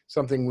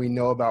something we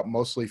know about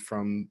mostly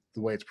from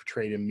the way it's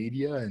portrayed in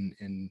media and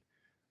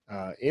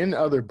in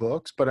other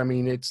books, but I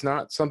mean, it's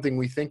not something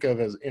we think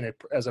of as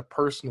a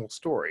personal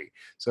story.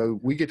 So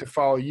we get to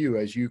follow you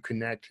as you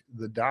connect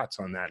the dots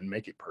on that and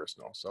make it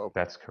personal. So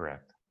that's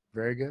correct.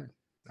 Very good.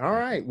 All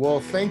right. Well,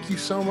 thank you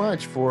so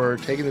much for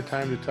taking the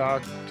time to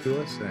talk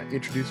to us,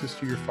 introduce us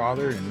to your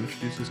father, and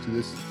introduce us to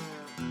this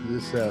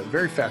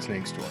very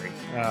fascinating story.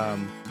 I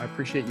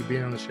appreciate you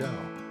being on the show.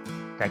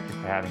 Thank you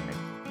for having me.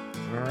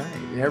 All right.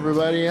 And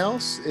everybody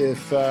else,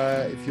 if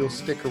you'll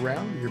stick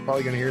around, you're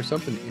probably going to hear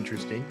something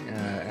interesting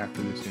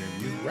after this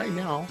interview. Right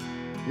now,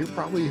 you're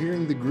probably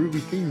hearing the groovy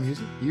theme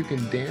music. You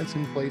can dance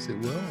in place at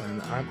will,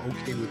 and I'm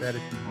okay with that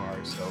if you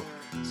are. So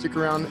stick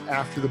around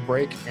after the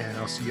break, and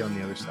I'll see you on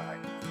the other side.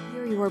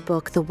 Hear your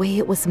book the way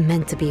it was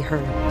meant to be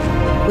heard.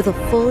 With a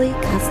fully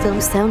custom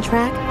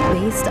soundtrack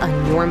based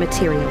on your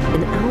material.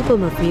 An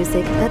album of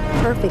music that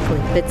perfectly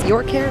fits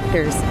your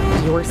characters,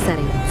 your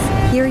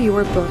settings. Hear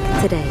your book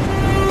today.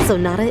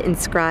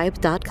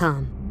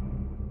 SonataInscribe.com.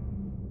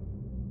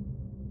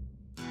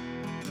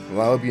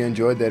 Well, I hope you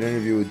enjoyed that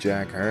interview with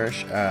Jack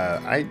Hersch.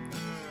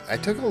 I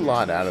took a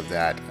lot out of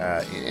that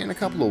in a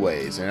couple of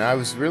ways, and I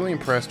was really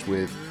impressed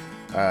with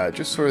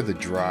just sort of the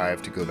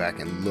drive to go back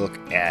and look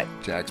at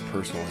Jack's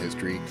personal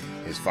history,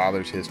 his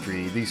father's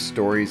history, these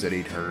stories that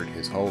he'd heard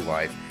his whole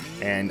life.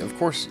 And of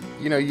course,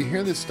 you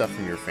hear this stuff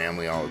from your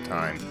family all the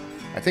time.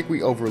 I think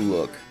we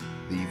overlook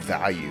the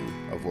value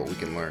of what we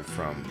can learn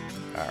from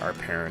our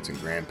parents and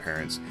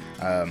grandparents.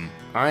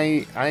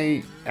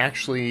 I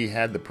actually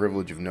had the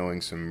privilege of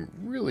knowing some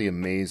really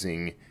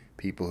amazing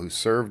people who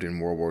served in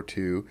World War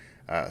II,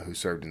 who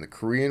served in the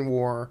Korean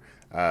War,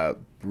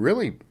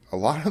 really a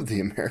lot of the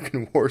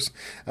American wars.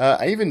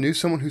 I even knew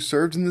someone who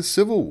served in the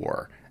Civil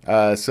War,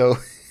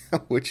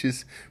 which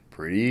is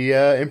pretty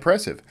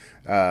impressive.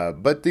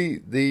 But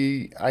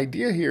the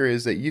idea here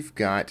is that you've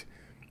got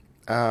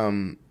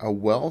a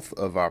wealth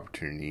of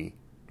opportunity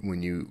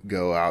when you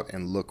go out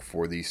and look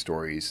for these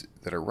stories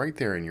that are right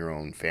there in your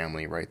own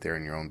family, right there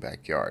in your own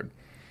backyard.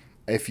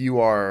 If you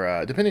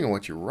are, depending on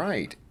what you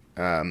write,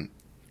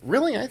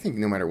 really, I think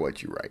no matter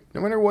what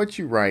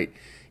you write,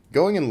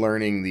 going and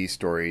learning these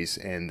stories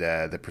and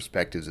the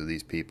perspectives of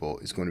these people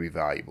is going to be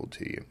valuable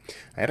to you.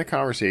 I had a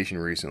conversation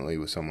recently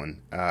with someone,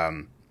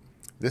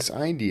 this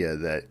idea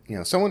that,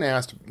 someone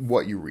asked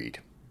what you read.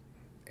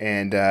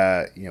 And,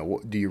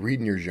 do you read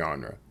in your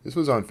genre? This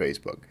was on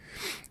Facebook.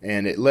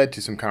 And it led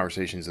to some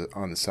conversations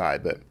on the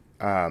side. But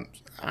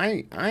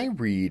I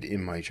read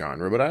in my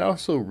genre, but I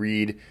also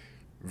read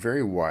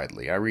very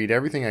widely. I read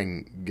everything I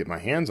can get my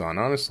hands on,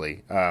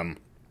 honestly.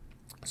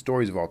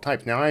 Stories of all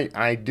types. Now,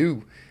 I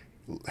do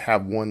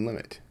have one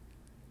limit,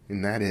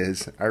 and that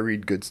is I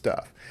read good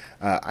stuff.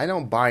 I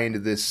don't buy into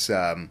this.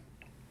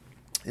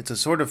 It's a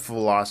sort of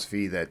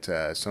philosophy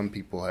that some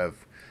people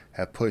have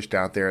pushed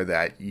out there,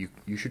 that you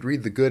should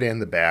read the good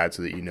and the bad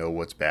so that you know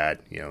what's bad.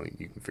 You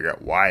can figure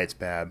out why it's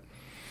bad.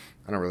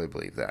 I don't really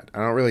believe that. I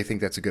don't really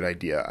think that's a good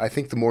idea. I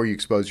think the more you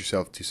expose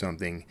yourself to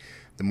something,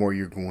 the more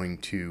you're going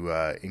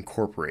to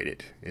incorporate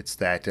it. It's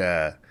that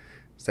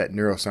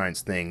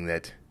neuroscience thing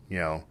that,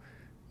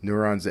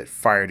 neurons that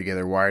fire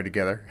together wire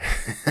together.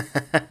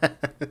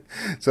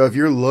 So if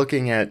you're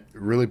looking at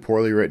really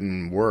poorly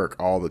written work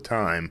all the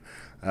time,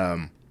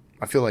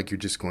 I feel like you're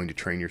just going to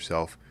train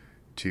yourself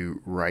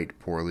to write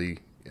poorly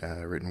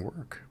written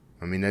work.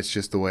 I mean, that's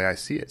just the way I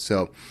see it.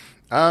 So,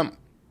 and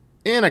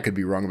I could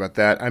be wrong about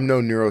that. I'm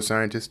no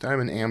neuroscientist. I'm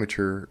an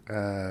amateur,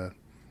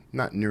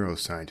 not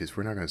neuroscientist.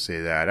 We're not going to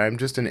say that. I'm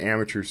just an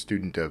amateur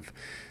student of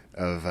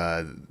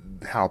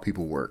how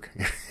people work,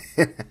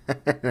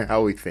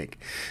 how we think.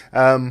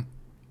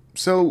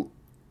 So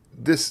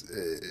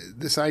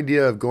this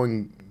idea of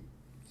going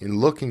and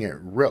looking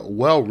at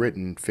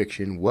well-written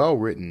fiction,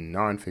 well-written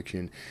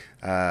nonfiction,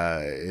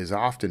 as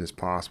often as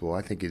possible,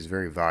 I think is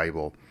very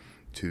valuable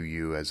to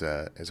you as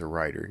a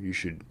writer. You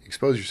should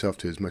expose yourself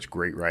to as much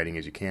great writing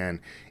as you can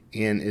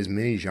in as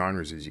many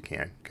genres as you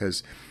can.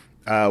 Because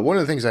one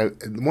of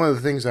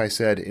the things I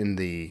said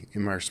in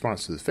my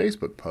response to the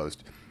Facebook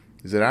post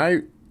is that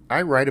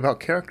I write about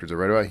characters. I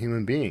write about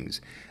human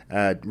beings.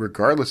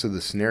 Regardless of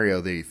the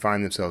scenario they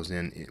find themselves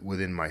in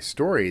within my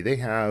story, they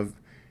have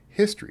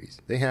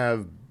histories. They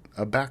have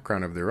a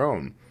background of their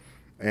own.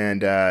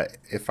 And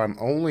if I'm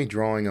only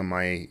drawing on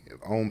my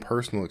own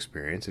personal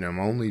experience, and I'm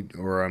only,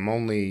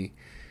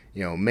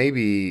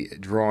 maybe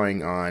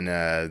drawing on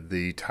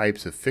the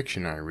types of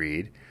fiction I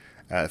read,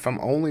 if I'm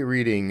only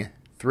reading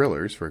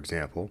thrillers, for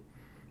example,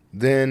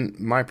 then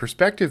my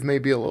perspective may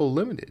be a little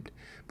limited.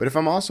 But if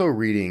I'm also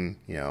reading,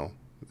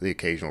 the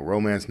occasional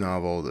romance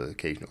novel, the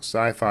occasional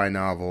sci-fi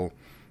novel,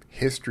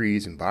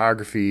 histories and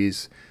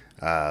biographies,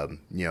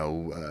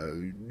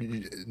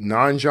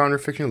 non-genre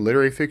fiction,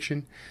 literary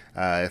fiction.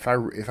 If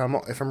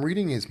I'm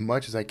reading as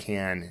much as I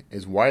can,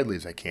 as widely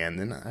as I can,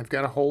 then I've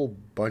got a whole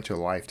bunch of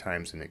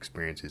lifetimes and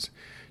experiences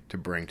to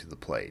bring to the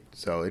plate.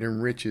 So it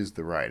enriches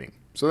the writing.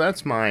 So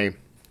that's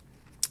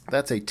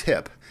a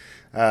tip.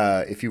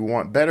 If you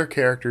want better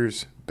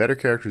characters, better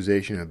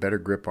characterization, a better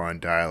grip on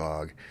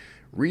dialogue,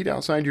 read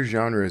outside your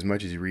genre as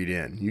much as you read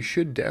in. You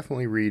should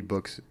definitely read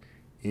books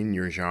in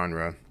your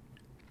genre,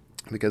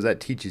 because that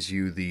teaches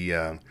you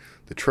the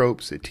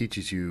tropes. It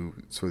teaches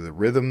you sort of the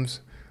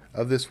rhythms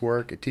of this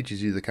work. It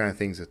teaches you the kind of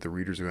things that the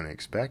readers are going to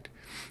expect,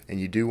 and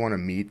you do want to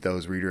meet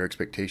those reader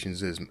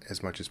expectations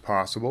as much as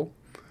possible.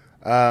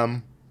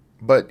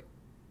 But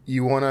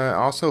you want to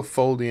also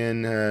fold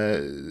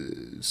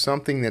in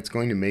something that's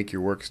going to make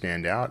your work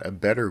stand out, a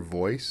better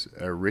voice,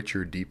 a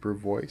richer, deeper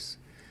voice,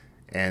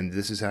 and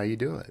this is how you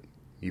do it.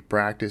 You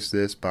practice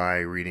this by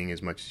reading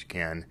as much as you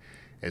can,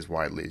 as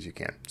widely as you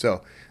can.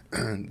 So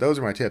those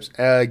are my tips.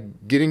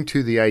 Getting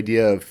to the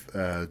idea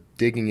of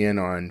digging in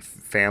on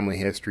family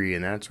history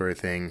and that sort of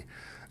thing,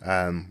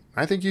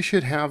 I think you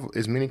should have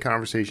as many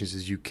conversations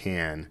as you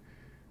can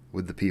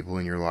with the people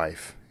in your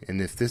life.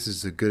 And if this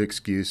is a good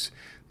excuse,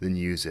 then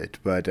use it.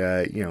 But,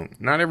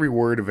 not every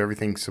word of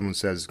everything someone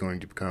says is going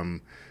to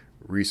become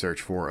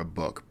research for a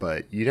book.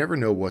 But you never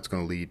know what's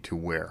going to lead to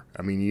where.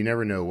 I mean, you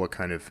never know what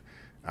kind of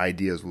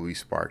ideas will be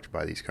sparked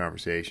by these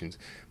conversations.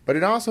 But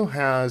it also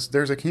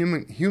there's a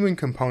human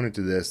component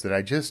to this that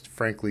I just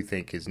frankly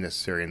think is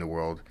necessary in the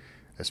world,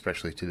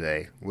 especially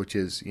today, which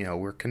is,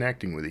 we're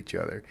connecting with each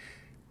other.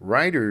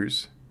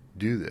 Writers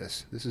do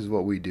this. This is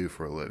what we do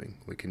for a living.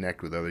 We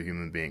connect with other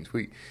human beings.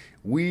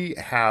 We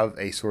have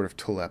a sort of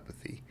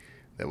telepathy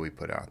that we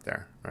put out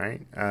there,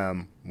 right?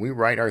 We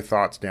write our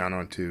thoughts down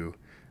onto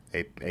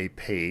a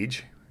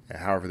page,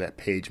 however that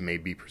page may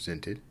be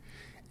presented,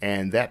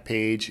 and that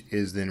page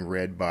is then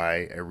read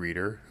by a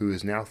reader who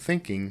is now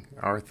thinking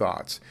our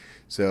thoughts.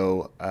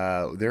 So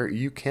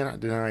you cannot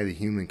deny the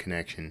human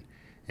connection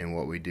in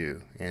what we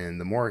do. And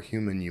the more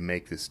human you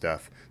make this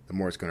stuff, the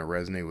more it's going to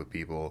resonate with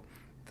people,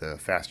 the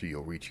faster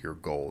you'll reach your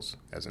goals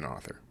as an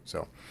author.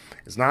 So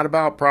it's not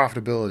about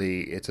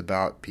profitability, it's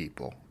about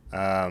people.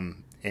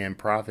 And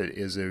profit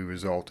is a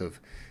result of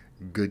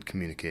good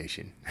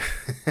communication.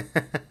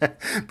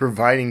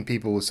 Providing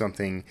people with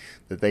something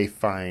that they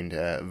find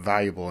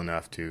valuable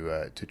enough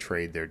to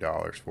trade their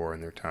dollars for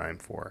and their time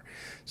for.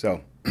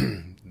 So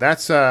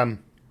that's my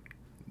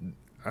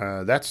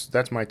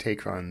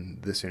take on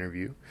this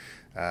interview.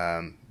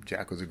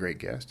 Jack was a great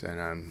guest,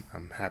 and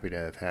I'm happy to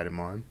have had him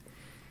on.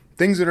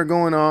 Things that are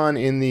going on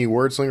in the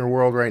Wordslinger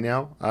world right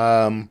now.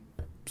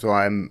 So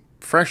I'm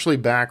freshly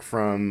back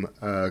from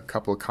a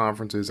couple of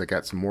conferences. I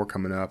got some more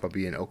coming up. I'll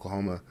be in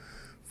Oklahoma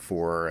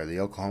for the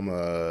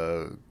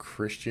Oklahoma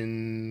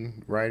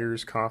Christian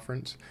Writers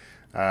Conference.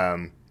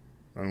 I'm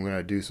going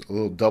to do a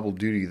little double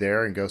duty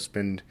there and go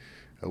spend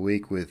a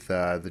week with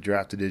the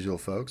Draft to Digital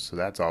folks, so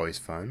that's always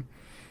fun.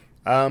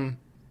 And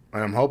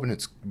I'm hoping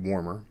it's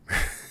warmer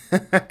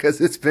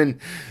because it's been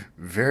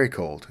very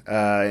cold,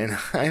 and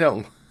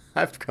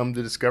I've come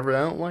to discover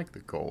I don't like the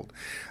cold.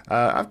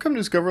 I've come to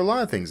discover a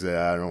lot of things that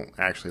I don't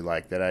actually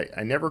like, that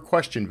I never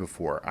questioned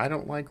before. I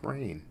don't like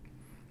rain.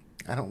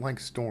 I don't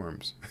like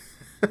storms.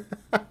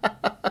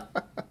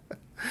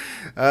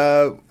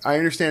 I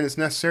understand it's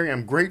necessary.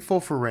 I'm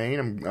grateful for rain.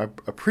 I'm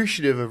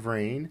appreciative of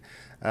rain.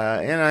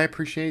 And I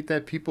appreciate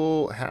that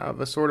people have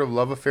a sort of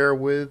love affair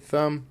with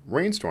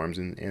rainstorms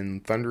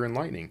and thunder and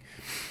lightning.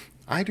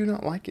 I do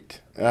not like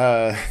it.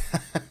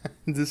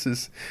 This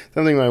is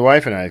something my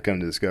wife and I have come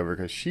to discover,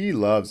 because she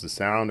loves the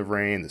sound of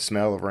rain, the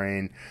smell of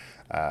rain.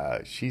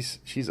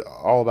 She's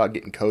all about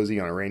getting cozy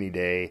on a rainy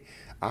day.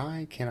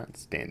 I cannot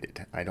stand it.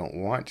 I don't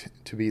want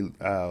to be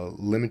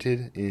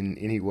limited in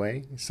any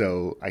way,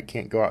 so I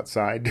can't go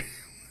outside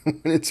when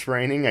it's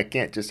raining. I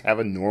can't just have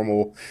a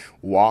normal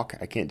walk.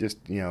 I can't just,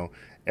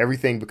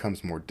 everything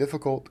becomes more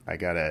difficult. I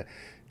gotta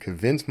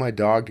convince my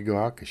dog to go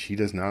out because she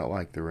does not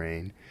like the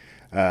rain.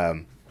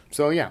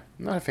 So yeah,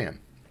 I'm not a fan.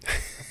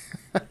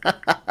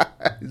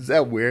 Is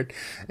that weird?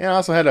 And I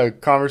also had a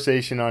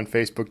conversation on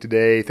Facebook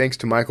today, thanks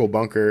to Michael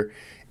Bunker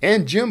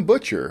and Jim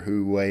Butcher,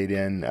 who weighed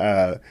in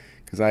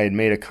because I had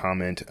made a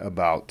comment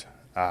about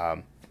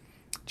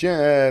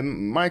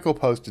Michael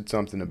posted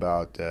something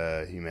about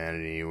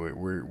humanity.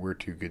 We're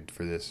too good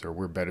for this, or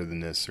we're better than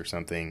this, or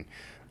something,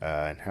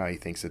 and how he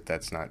thinks that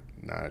that's not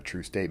a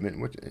true statement,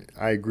 which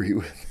I agree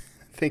with.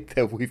 I think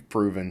that we've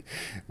proven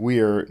we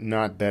are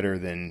not better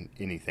than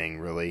anything,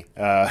 really.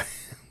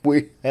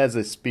 We, as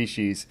a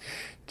species,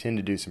 tend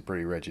to do some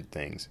pretty wretched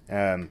things.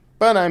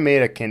 But I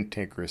made a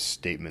cantankerous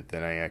statement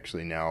that I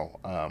actually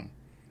now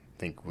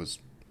think was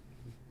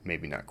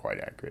maybe not quite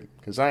accurate,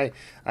 because I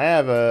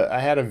had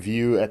a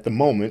view at the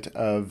moment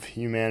of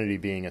humanity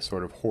being a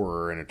sort of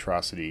horror and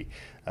atrocity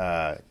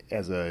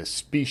as a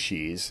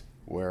species,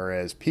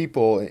 whereas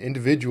people,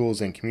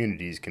 individuals, and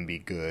communities can be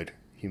good.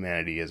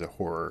 Humanity is a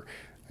horror,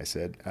 I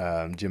said.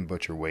 Jim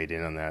Butcher weighed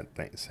in on that,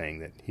 saying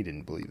that he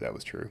didn't believe that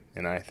was true,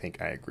 and I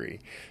think I agree.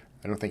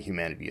 I don't think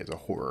humanity is a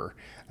horror,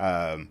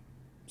 so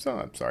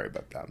I'm sorry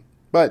about that.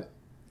 But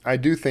I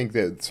do think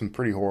that some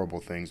pretty horrible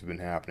things have been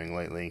happening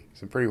lately.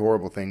 Some pretty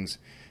horrible things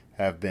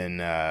have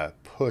been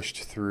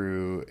pushed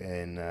through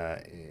in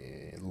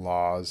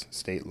laws,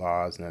 state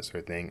laws, and that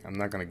sort of thing. I'm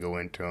not going to go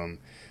into them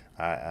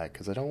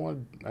because I don't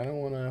want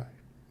to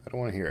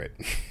hear it.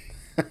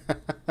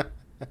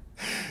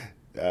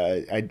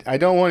 I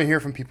don't want to hear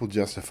from people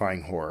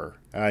justifying horror.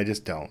 I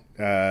just don't.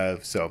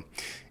 So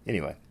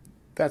anyway,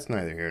 that's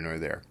neither here nor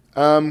there.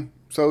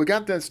 So we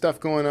got that stuff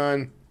going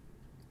on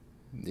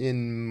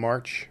in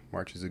March.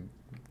 March is a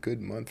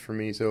good month for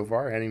me so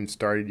far. I hadn't even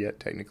started yet,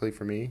 technically,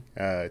 for me.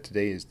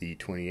 Today is the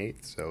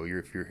 28th, so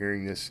if you're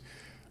hearing this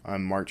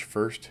on March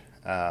 1st,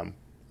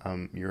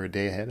 you're a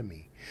day ahead of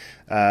me.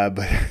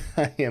 But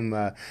I am.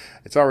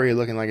 It's already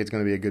looking like it's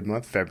going to be a good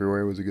month.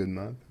 February was a good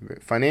month.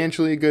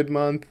 Financially, a good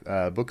month.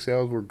 Book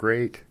sales were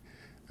great.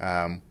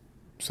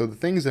 So the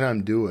things that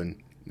I'm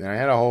doing, and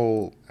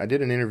I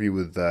did an interview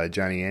with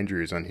Johnny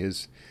Andrews on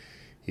he's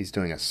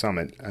doing a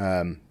summit.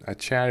 I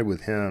chatted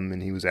with him,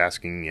 and he was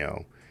asking,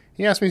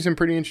 he asked me some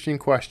pretty interesting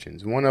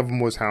questions. One of them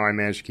was how I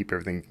manage to keep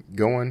everything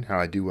going, how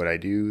I do what I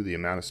do, the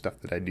amount of stuff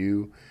that I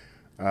do.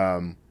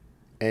 And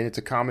it's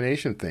a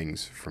combination of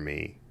things for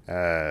me.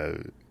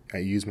 I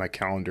use my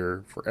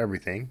calendar for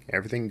everything.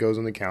 Everything goes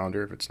on the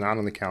calendar. If it's not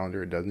on the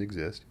calendar, it doesn't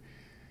exist.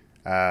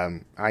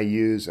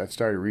 I've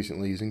started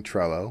recently using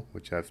Trello,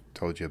 which I've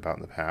told you about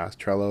in the past.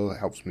 Trello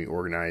helps me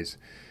organize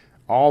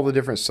all the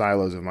different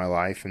silos of my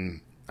life,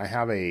 and I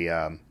have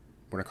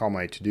what I call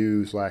my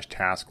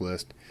to-do/task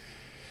list,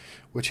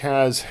 which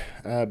has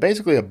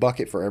basically a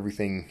bucket for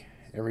everything,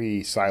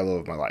 every silo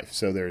of my life.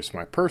 So there's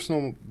my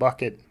personal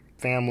bucket,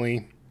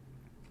 family.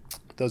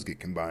 Those get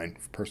combined,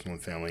 personal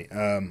and family.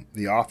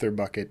 The author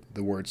bucket,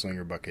 the word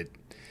slinger bucket,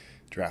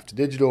 draft to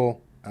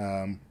digital,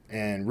 and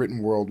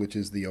written world, which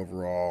is the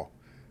overall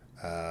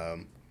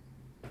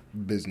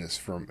business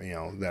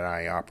that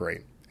I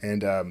operate.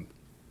 And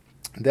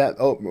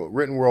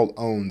written world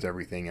owns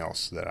everything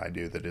else that I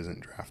do that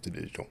isn't draft to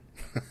digital.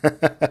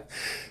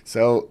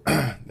 So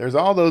there's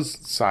all those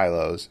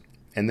silos,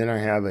 and then I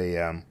have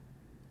a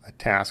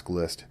task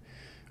list,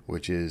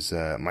 which is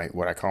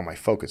what I call my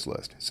focus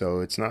list. So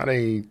it's not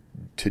a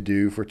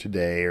to-do for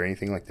today or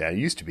anything like that. It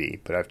used to be,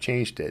 but I've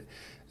changed it.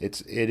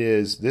 These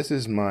are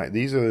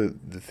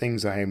the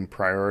things I am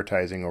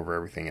prioritizing over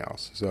everything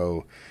else.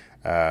 So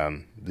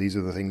these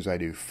are the things I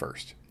do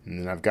first. And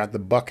then I've got the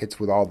buckets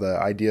with all the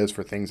ideas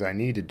for things I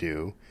need to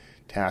do,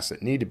 tasks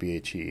that need to be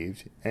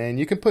achieved. And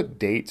you can put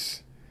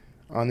dates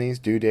on these,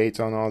 due dates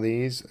on all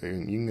these. You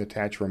can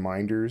attach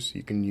reminders.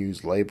 You can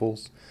use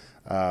labels.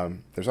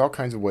 There's all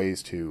kinds of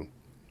ways to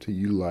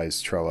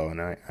utilize Trello,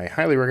 and I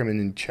highly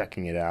recommend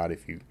checking it out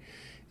if you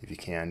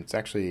can. It's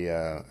actually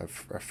a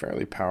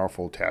fairly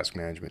powerful task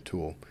management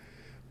tool.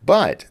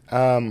 But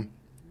and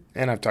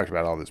I've talked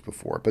about all this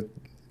before, but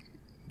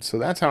so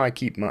that's how I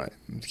keep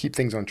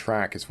things on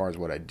track as far as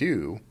what I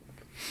do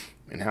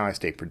and how I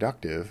stay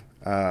productive.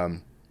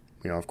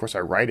 Of course, I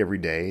write every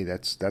day.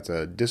 That's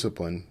a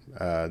discipline.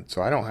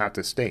 So I don't have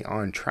to stay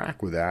on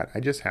track with that. I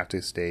just have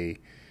to stay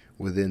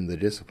within the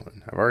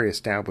discipline. I've already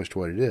established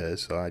what it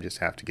is, so I just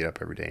have to get up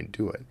every day and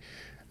do it.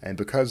 And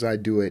because I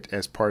do it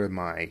as part of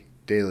my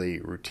daily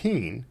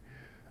routine,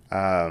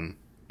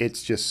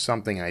 it's just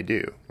something I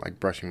do, like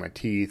brushing my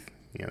teeth,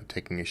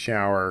 taking a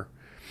shower,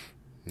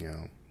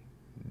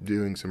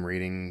 doing some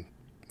reading,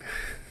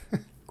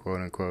 quote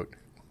unquote,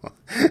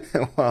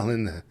 while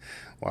in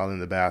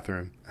the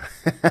bathroom,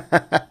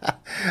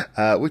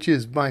 which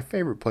is my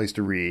favorite place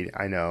to read.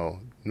 I know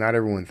not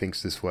everyone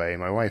thinks this way.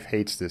 My wife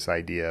hates this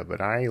idea,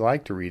 but I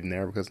like to read in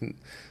there because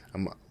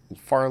I'm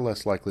far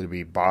less likely to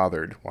be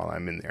bothered while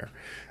I'm in there.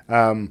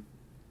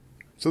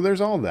 So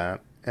there's all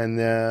that, and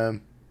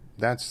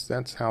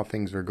that's how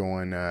things are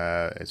going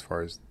as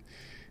far as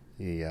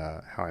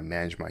how I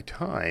manage my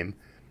time.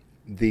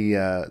 The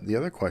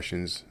other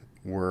questions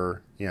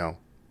were,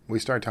 we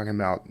started talking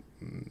about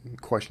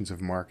questions of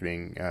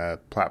marketing,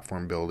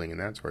 platform building, and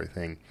that sort of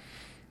thing.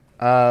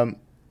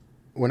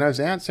 When I was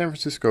at San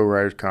Francisco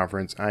Writers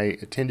Conference, I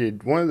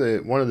attended one of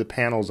the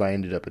panels I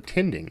ended up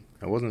attending.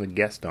 I wasn't a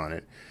guest on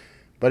it,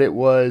 but it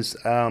was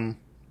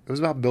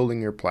about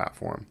building your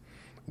platform.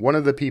 One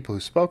of the people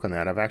who spoke on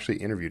that, I've actually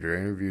interviewed her. I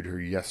interviewed her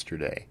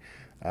yesterday.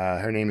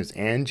 Her name is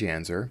Ann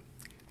Janzer.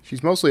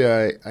 She's mostly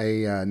a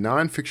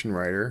nonfiction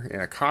writer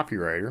and a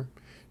copywriter.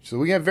 So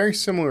we have very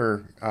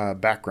similar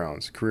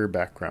career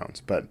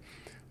backgrounds. But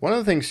one of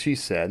the things she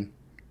said,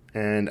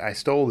 and I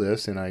stole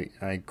this, and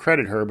I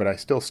credit her, but I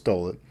still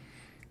stole it.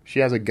 She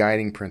has a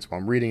guiding principle.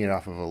 I'm reading it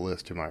off of a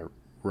list to my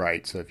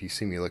right, so if you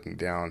see me looking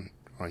down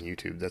on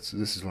YouTube, this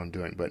is what I'm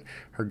doing. But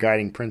her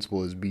guiding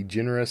principle is be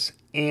generous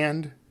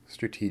and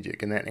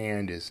strategic, and that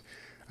 "and" is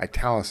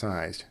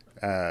italicized,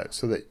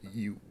 so that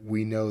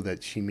we know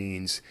that she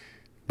means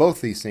both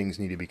these things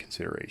need to be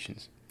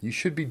considerations. You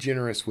should be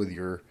generous with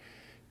your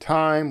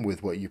time,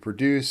 with what you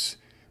produce,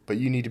 but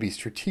you need to be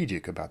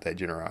strategic about that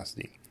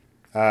generosity.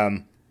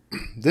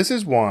 This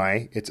is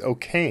why it's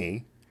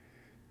okay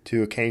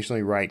to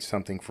occasionally write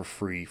something for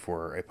free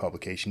for a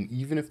publication,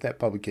 even if that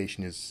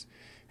publication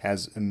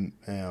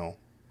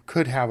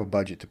could have a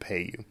budget to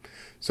pay you.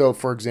 So,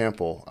 for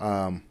example,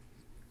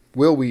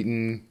 Will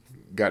Wheaton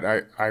got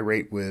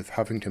irate with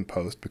Huffington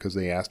Post because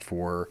they asked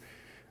him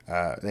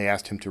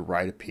to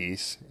write a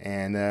piece,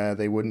 and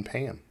they wouldn't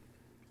pay him.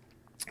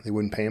 They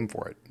wouldn't pay him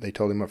for it. They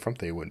told him up front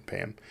they wouldn't pay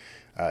him.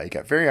 He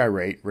got very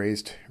irate,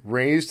 raised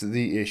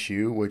the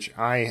issue, which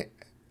I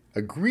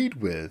agreed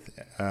with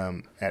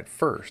at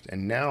first,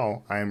 and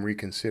now I am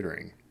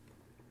reconsidering.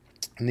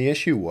 And the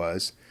issue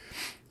was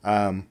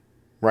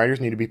writers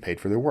need to be paid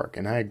for their work,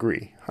 and I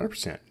agree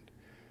 100%.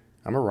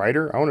 I'm a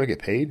writer. I want to get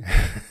paid.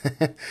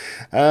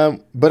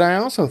 But I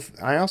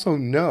also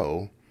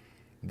know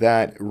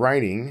that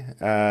writing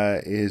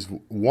is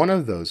one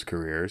of those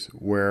careers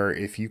where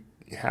if you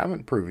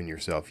haven't proven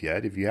yourself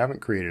yet, if you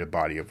haven't created a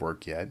body of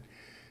work yet,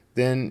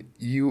 then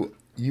you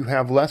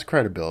have less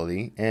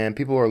credibility and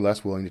people are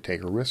less willing to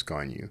take a risk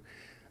on you.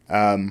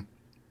 I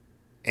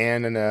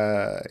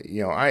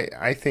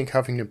think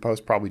Huffington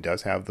Post probably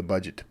does have the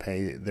budget to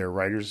pay their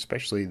writers,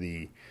 especially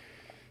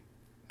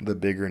the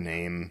bigger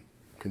name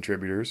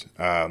contributors.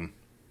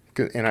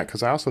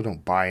 Because I also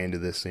don't buy into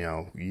this,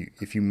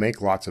 if you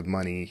make lots of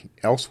money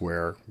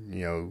elsewhere,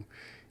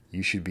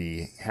 you should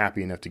be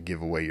happy enough to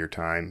give away your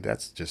time.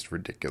 That's just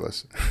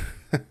ridiculous.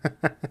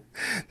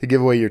 To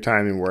give away your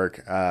time and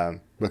work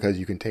because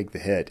you can take the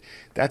hit.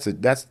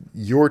 That's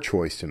your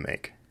choice to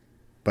make.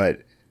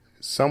 But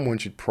someone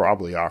should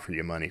probably offer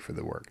you money for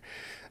the work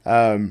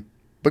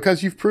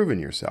because you've proven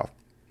yourself.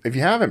 If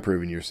you haven't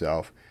proven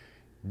yourself,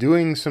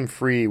 doing some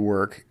free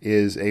work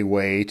is a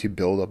way to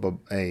build up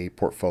a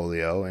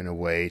portfolio and a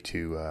way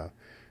to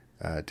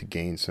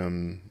gain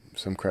some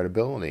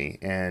credibility.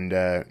 And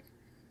I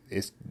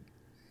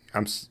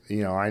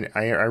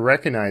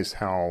recognize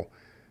how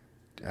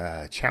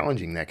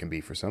challenging that can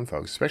be for some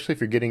folks, especially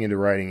if you're getting into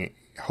writing,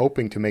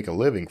 hoping to make a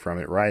living from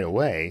it right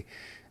away,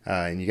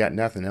 and you got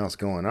nothing else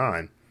going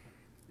on.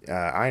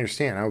 I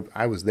understand.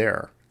 I was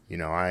there.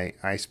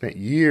 I spent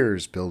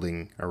years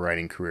building a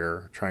writing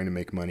career, trying to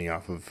make money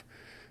off of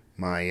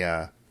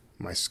my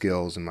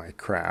skills and my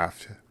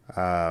craft,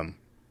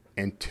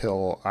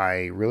 until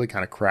I really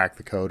kind of cracked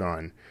the code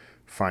on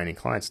finding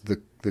clients.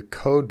 The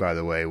code, by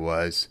the way,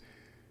 was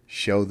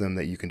show them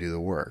that you can do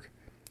the work.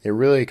 It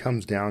really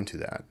comes down to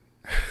that.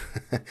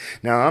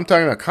 Now, I'm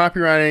talking about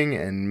copywriting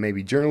and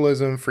maybe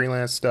journalism,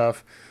 freelance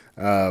stuff,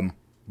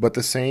 but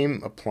the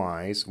same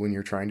applies when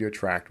you're trying to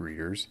attract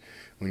readers,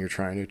 when you're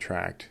trying to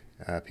attract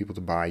people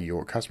to buy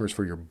your customers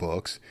for your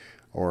books,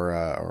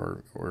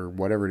 or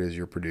whatever it is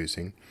you're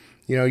producing.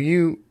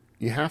 You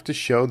have to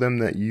show them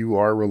that you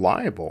are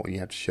reliable. You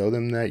have to show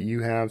them that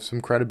you have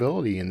some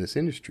credibility in this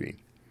industry.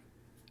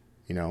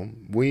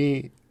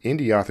 We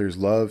indie authors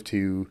love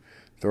to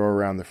throw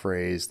around the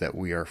phrase that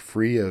we are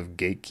free of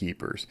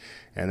gatekeepers,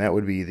 and that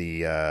would be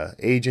the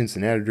agents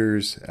and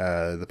editors,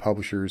 the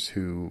publishers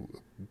who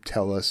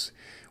tell us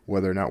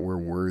whether or not we're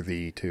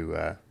worthy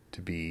to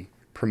be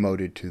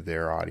promoted to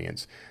their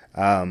audience.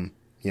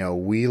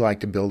 We like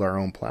to build our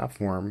own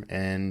platform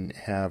and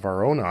have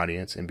our own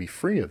audience and be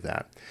free of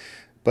that.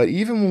 But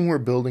even when we're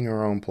building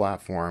our own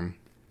platform,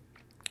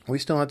 we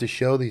still have to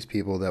show these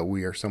people that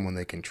we are someone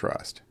they can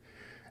trust.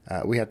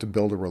 We have to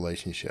build a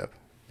relationship,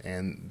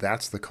 and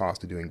that's the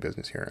cost of doing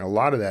business here. And a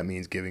lot of that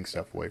means giving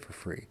stuff away for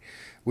free.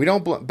 We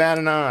don't bat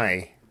an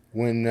eye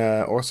when,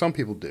 or some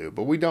people do,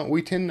 but we don't.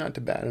 We tend not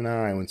to bat an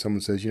eye when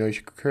someone says, you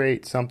should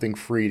create something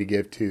free to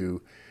give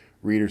to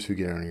readers who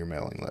get on your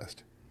mailing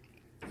list.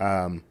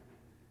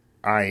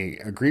 I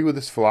agree with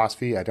this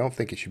philosophy. I don't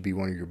think it should be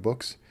one of your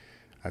books.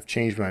 I've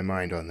changed my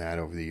mind on that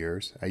over the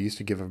years. I used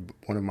to give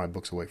one of my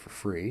books away for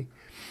free,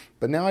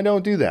 but now I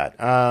don't do that,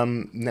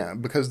 now,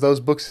 because those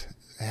books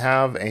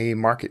have a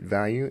market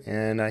value,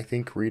 and I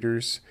think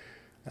readers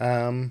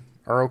are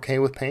okay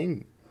with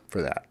paying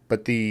for that.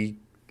 But the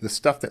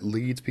stuff that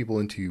leads people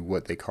into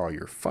what they call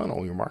your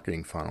funnel, your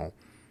marketing funnel,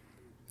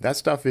 that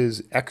stuff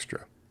is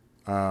extra.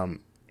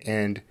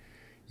 And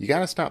you got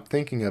to stop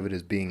thinking of it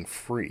as being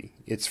free.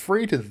 It's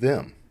free to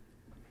them.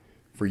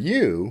 For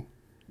you,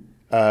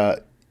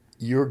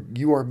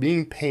 you are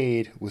being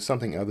paid with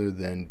something other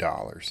than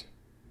dollars.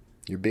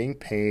 You're being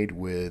paid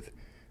with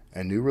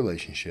a new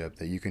relationship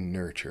that you can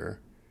nurture,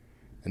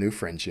 a new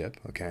friendship,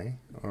 okay,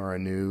 or a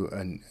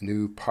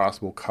new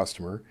possible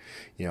customer.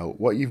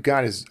 What you've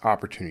got is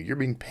opportunity. You're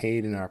being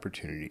paid in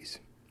opportunities,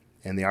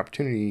 and the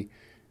opportunity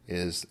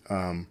is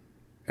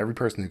every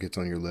person who gets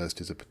on your list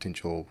is a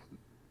potential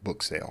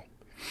book sale.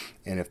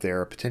 And if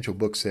they're a potential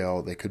book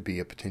sale, they could be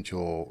a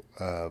potential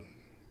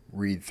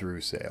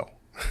read-through sale.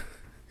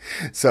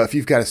 So if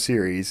you've got a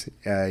series,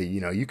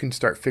 you can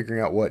start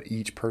figuring out what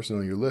each person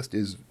on your list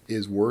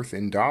is worth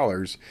in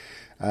dollars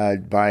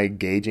by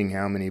gauging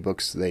how many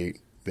books they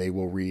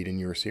will read in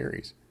your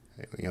series.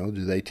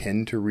 Do they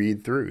tend to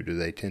read through? Do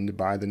they tend to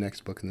buy the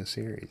next book in the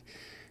series?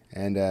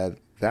 And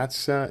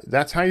that's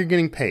how you're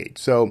getting paid.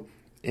 So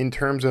in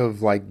terms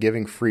of like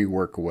giving free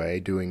work away,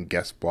 doing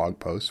guest blog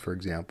posts, for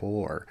example,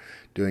 or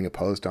doing a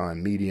post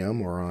on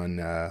Medium or on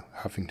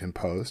Huffington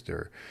Post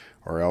or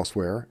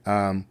elsewhere,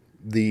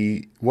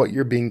 what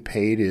you're being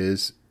paid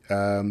is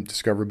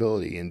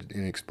discoverability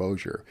and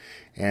exposure.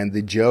 And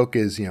the joke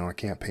is, I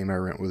can't pay my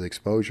rent with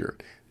exposure.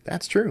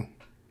 That's true.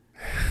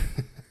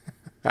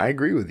 I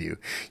agree with you.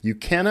 You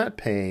cannot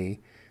pay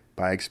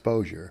by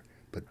exposure.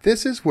 But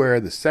this is where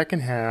the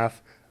second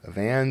half of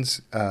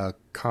Anne's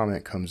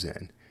comment comes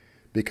in.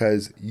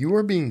 Because you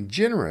are being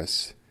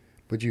generous,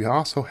 but you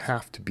also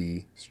have to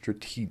be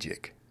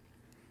strategic.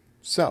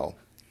 So,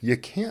 you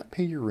can't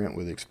pay your rent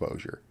with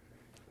exposure.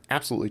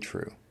 Absolutely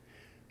true.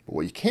 But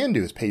what you can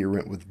do is pay your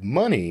rent with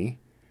money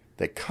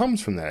that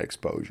comes from that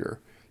exposure.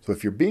 So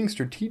if you're being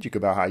strategic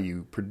about how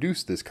you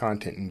produce this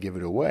content and give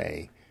it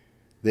away,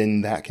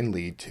 then that can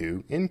lead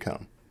to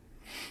income.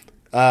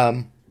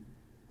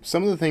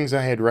 Some of the things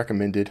I had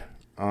recommended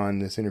on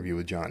this interview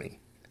with Johnny,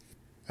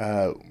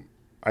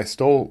 I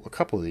stole a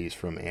couple of these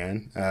from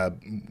Anne.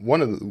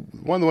 One of the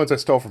ones I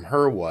stole from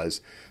her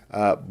was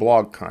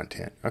blog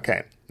content.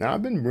 Okay, now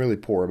I've been really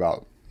poor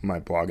about my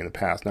blog in the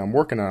past. Now I'm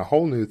working on a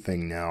whole new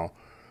thing now.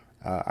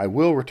 I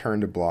will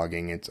return to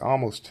blogging.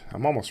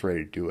 I'm almost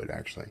ready to do it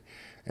actually,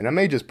 and I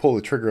may just pull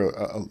the trigger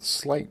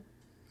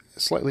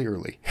slightly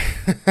early.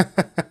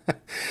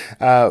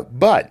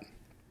 But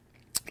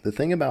the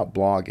thing about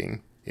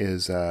blogging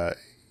is,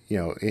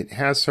 it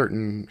has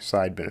certain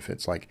side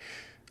benefits like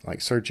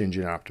search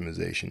engine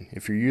optimization.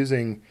 If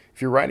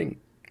you're writing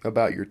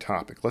about your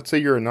topic, let's say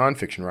you're a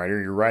nonfiction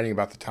writer, you're writing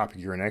about the topic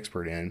you're an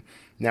expert in.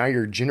 Now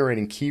you're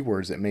generating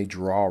keywords that may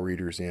draw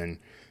readers in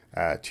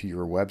to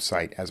your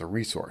website as a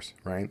resource,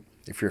 right?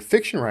 If you're a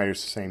fiction writer,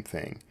 it's the same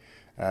thing.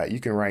 You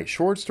can write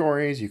short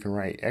stories, you can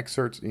write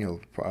excerpts,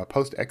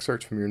 post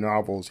excerpts from your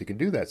novels. You can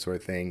do that sort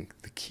of thing.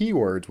 The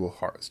keywords will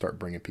start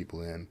bringing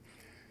people in.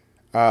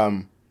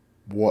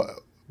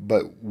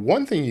 But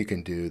one thing you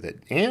can do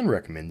that Anne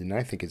recommended, and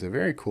I think is a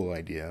very cool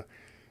idea,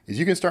 is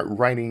you can start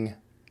writing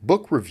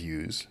book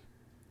reviews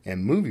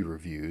and movie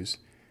reviews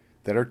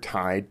that are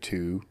tied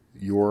to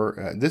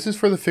your, this is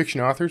for the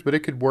fiction authors, but it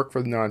could work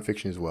for the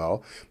nonfiction as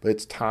well, but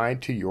it's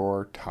tied to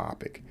your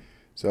topic.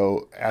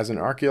 So as an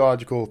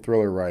archaeological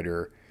thriller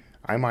writer,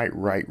 I might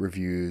write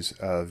reviews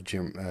of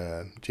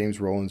James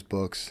Rowland's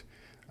books,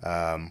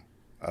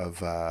 of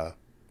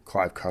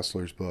Clive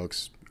Cussler's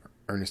books,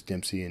 Ernest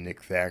Dempsey and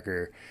Nick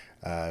Thacker,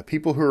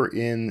 people who are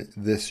in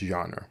this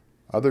genre,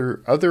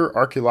 other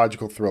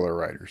archaeological thriller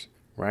writers,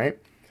 right?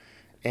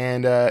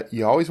 And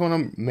you always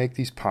want to make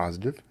these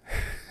positive.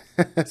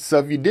 So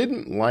if you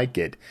didn't like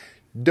it,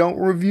 don't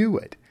review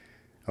it.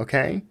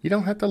 Okay? You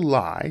don't have to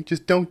lie.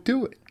 Just don't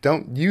do it.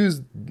 Don't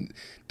use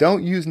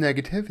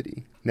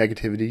negativity.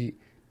 Negativity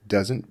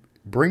doesn't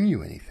bring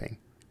you anything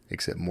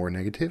except more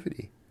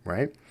negativity,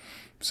 right?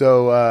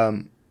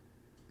 So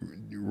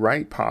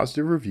write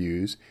positive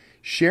reviews.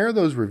 Share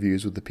those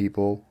reviews with the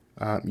people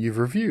you've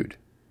reviewed.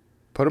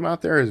 Put them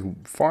out there as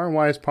far and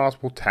wide as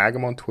possible. Tag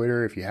them on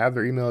Twitter. If you have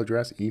their email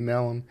address,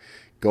 email them.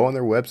 Go on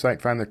their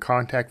website, find their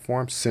contact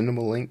form, send them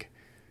a link.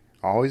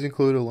 Always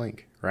include a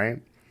link,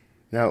 right?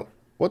 Now,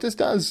 what this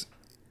does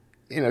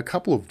in a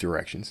couple of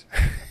directions,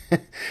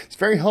 it's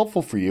very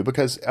helpful for you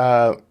because,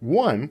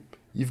 one,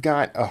 you've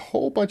got a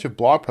whole bunch of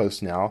blog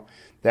posts now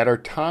that are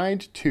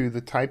tied to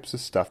the types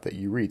of stuff that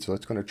you read. So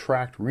it's going to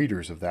attract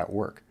readers of that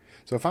work.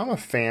 So if I'm a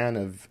fan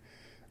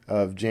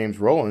of James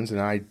Rowland's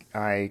and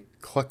I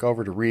click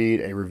over to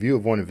read a review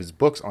of one of his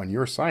books on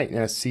your site, and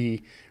I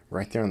see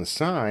right there on the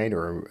side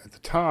or at the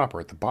top or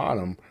at the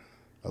bottom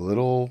a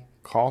little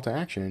call to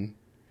action.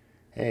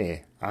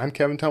 Hey, I'm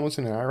Kevin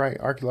Tumlinson and I write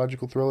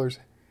archaeological thrillers.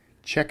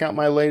 Check out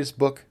my latest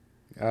book,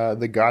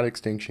 The God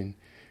Extinction.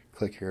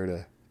 Click here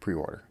to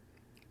pre-order.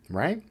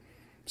 Right?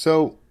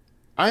 So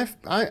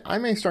I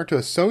may start to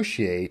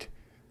associate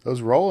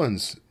those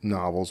Rowland's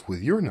novels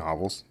with your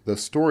novels,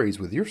 those stories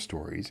with your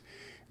stories,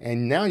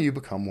 and now you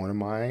become one of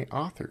my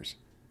authors.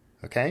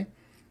 Okay?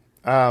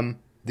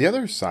 The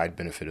other side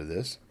benefit of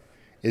this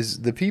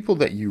is the people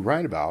that you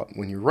write about,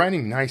 when you're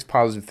writing nice,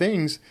 positive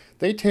things,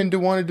 they tend to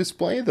want to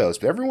display those.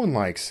 But everyone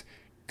likes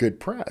good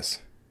press.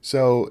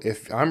 So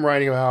if I'm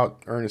writing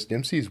about Ernest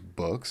Dempsey's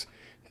books,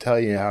 tell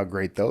you how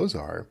great those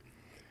are,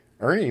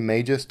 Ernie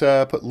may just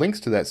put links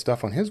to that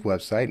stuff on his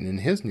website and in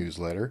his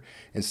newsletter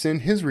and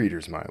send his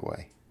readers my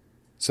way.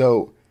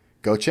 So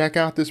go check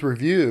out this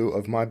review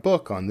of my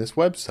book on this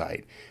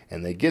website.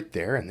 And they get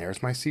there, and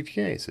there's my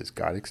CTA. It says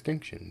God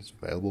Extinction. It's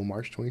available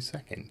March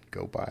 22nd.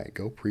 Go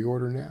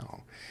pre-order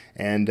now.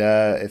 And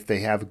if they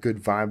have a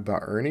good vibe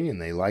about Ernie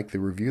and they like the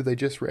review they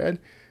just read,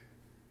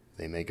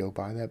 they may go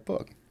buy that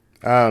book.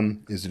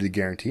 Is it a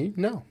guarantee?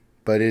 No.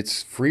 But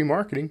it's free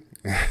marketing.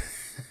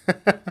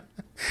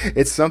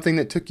 It's something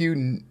that took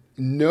you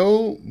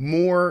no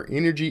more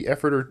energy,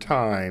 effort, or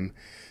time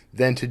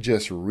than to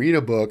just read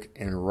a book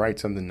and write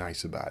something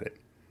nice about it.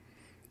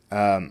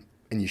 And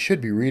you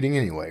should be reading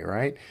anyway,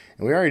 right?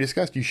 And we already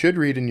discussed you should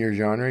read in your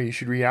genre. You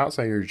should read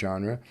outside your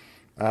genre.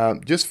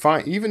 Just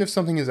fine. Even if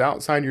something is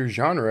outside your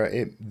genre,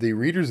 the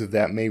readers of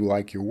that may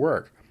like your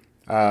work.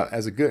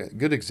 As a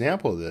good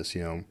example of this,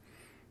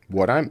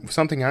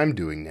 something I'm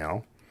doing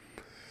now.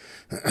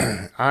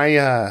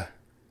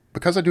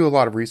 Because I do a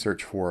lot of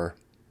research for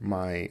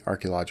my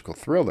archaeological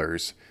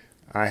thrillers,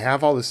 I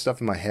have all this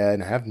stuff in my head,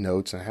 and I have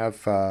notes, and I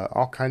have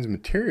all kinds of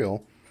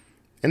material.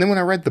 And then when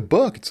I read the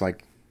book, it's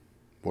like,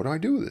 what do I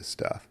do with this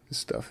stuff? This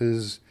stuff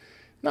is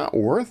not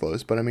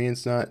worthless, but I'm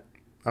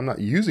not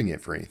using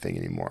it for anything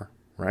anymore,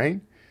 right?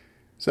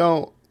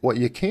 So what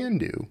you can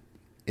do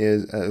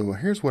is,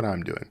 here's what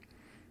I'm doing.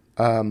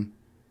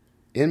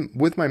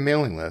 With my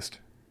mailing list,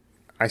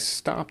 I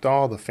stopped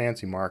all the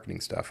fancy marketing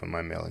stuff on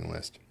my mailing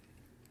list.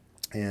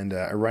 And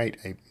I write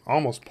a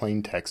almost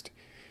plain text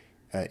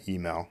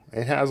email.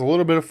 It has a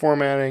little bit of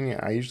formatting.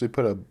 I usually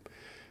put a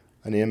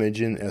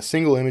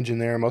single image in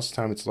there. Most of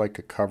the time it's like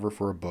a cover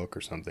for a book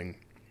or something.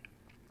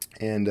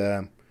 And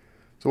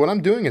so what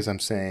I'm doing is I'm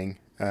saying,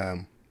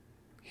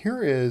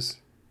 here is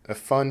a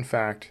fun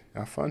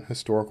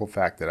historical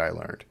fact that I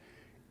learned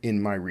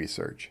in my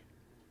research.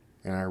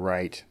 And I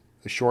write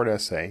a short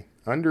essay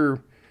under,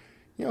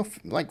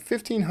 like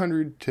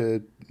 1,500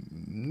 to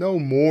no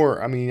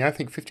more. I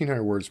think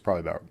 1,500 words is probably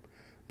about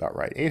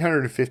right.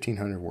 800 to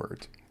 1,500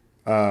 words.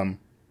 You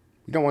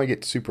don't want to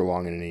get super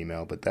long in an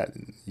email, but that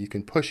you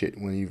can push it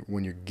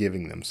when you're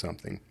giving them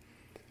something.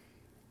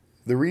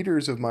 The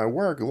readers of my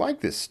work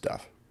like this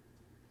stuff.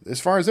 As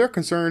far as they're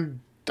concerned,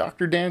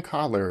 Dr. Dan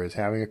Kotler is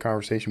having a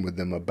conversation with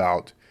them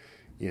about,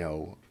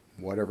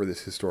 whatever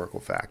this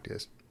historical fact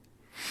is.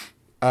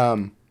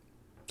 So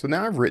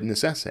now I've written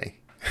this essay.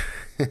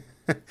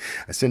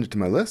 I send it to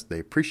my list. They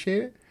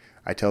appreciate it.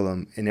 I tell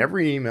them in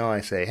every email,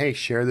 I say, hey,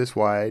 share this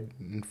wide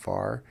and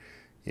far.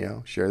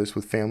 Share this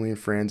with family and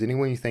friends.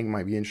 Anyone you think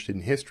might be interested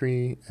in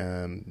history,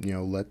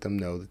 let them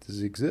know that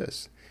this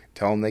exists.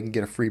 Tell them they can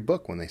get a free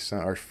book when they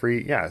sign, or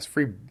free, yeah, it's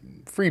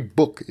free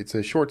book. It's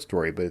a short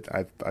story, but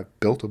I've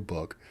built a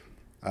book.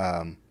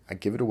 I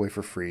give it away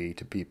for free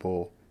to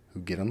people who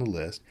get on the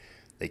list.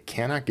 They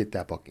cannot get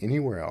that book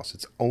anywhere else.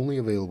 It's only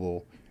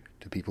available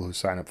to people who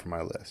sign up for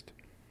my list.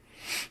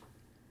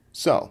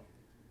 So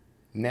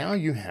now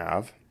you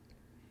have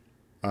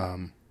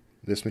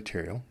this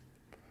material.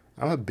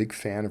 I'm a big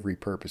fan of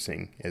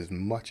repurposing as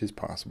much as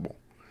possible.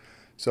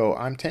 So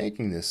I'm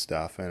taking this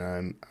stuff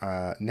and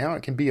I'm now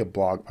it can be a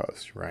blog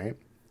post, right?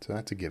 So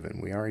that's a given.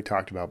 We already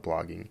talked about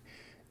blogging.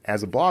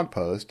 As a blog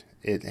post,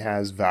 it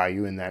has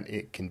value in that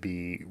it can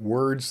be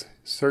words,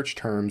 search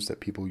terms that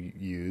people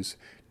use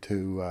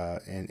to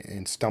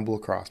and stumble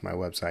across my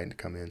website and to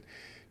come in,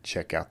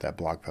 check out that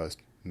blog post,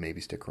 maybe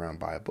stick around,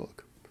 buy a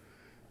book.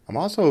 I'm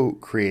also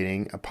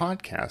creating a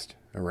podcast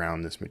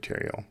around this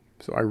material.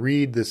 So I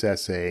read this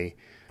essay,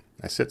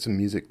 I set some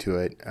music to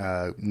it.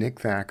 Nick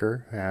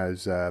Thacker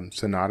has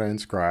Sonata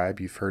and Scribe.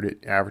 You've heard it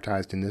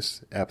advertised in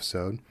this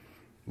episode.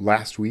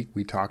 Last week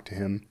we talked to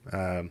him.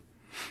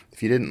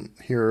 If you didn't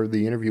hear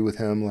the interview with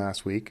him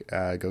last week,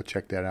 go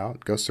check that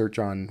out. Go search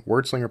on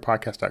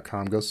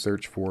wordslingerpodcast.com. Go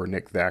search for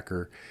Nick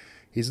Thacker.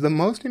 He's the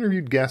most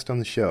interviewed guest on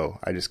the show,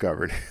 I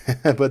discovered.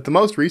 But the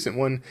most recent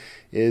one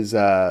is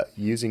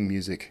using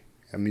music,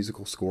 a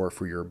musical score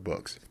for your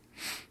books.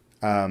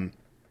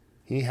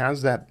 He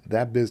has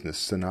that business,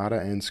 Sonata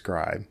and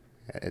Scribe.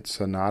 It's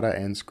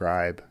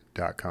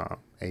sonataandscribe.com.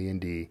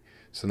 A-N-D,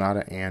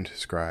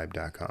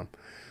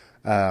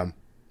 sonataandscribe.com.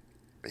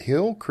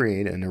 He'll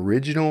create an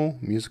original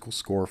musical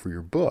score for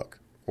your book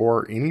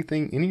or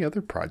any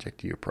other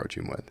project you approach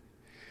him with.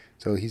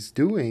 So he's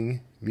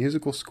doing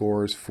musical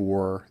scores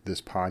for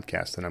this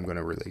podcast that I'm going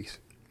to release.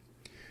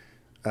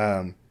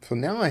 So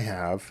now I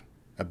have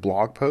a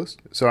blog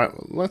post.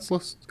 So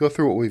let's go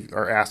through what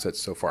our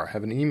assets so far. I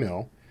have an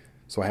email.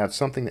 So I have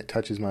something that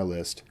touches my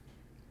list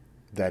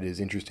that is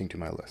interesting to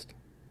my list.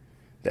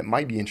 That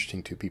might be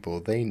interesting to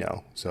people they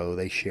know, so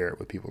they share it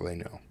with people they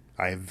know.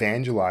 I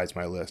evangelize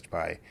my list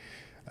by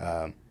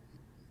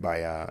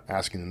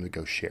asking them to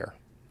go share.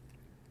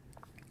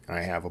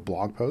 I have a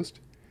blog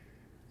post,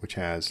 which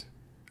has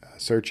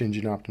search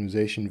engine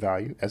optimization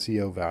value,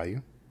 SEO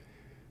value,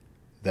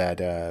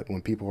 that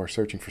when people are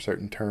searching for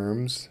certain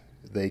terms,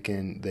 they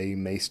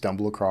may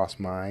stumble across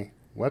my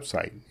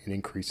website. It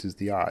increases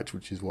the odds,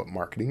 which is what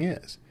marketing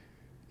is.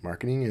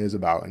 Marketing is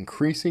about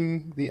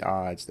increasing the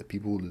odds that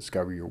people will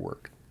discover your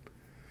work.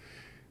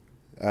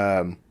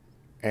 And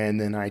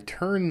then I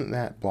turn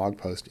that blog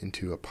post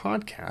into a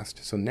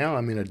podcast. So now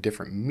I'm in a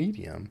different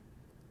medium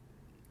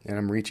and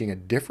I'm reaching a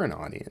different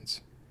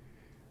audience.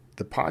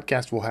 The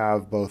podcast will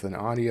have both an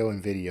audio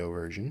and video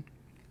version.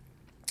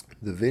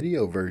 The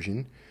video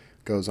version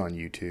goes on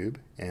YouTube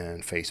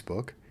and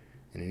Facebook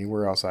and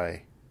anywhere else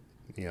I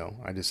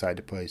decide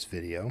to place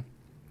video.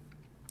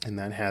 And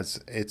that has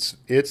its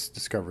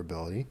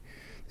discoverability.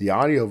 The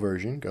audio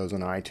version goes on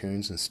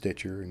iTunes and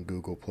Stitcher and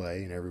Google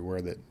Play and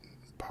everywhere that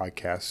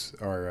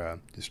podcasts are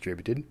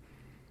distributed,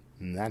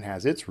 and that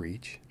has its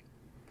reach.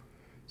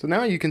 So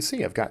now you can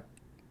see I've got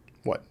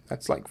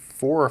that's like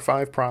 4 or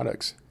 5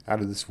 products out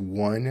of this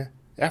one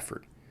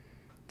effort.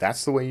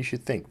 That's the way you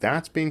should think.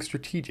 That's being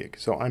strategic.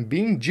 So I'm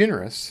being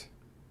generous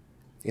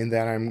in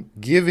that I'm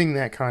giving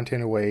that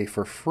content away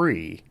for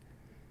free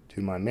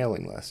to my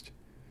mailing list,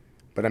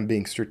 but I'm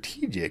being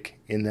strategic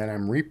in that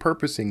I'm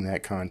repurposing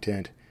that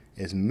content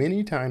as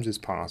many times as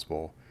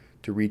possible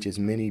to reach as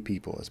many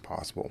people as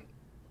possible.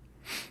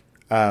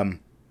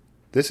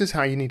 This is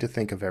how you need to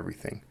think of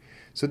everything.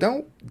 So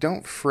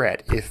don't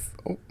fret if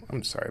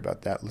I'm sorry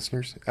about that,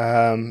 listeners.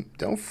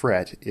 Don't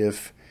fret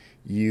if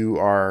you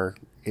are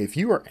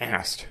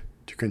asked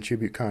to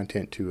contribute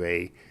content to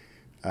a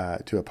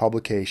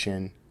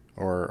publication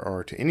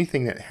or to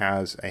anything that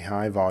has a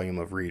high volume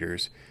of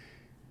readers.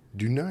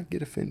 Do not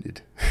get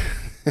offended.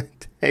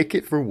 Take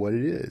it for what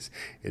it is.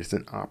 It's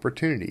an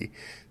opportunity.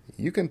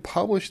 You can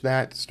publish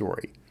that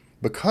story.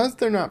 Because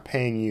they're not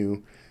paying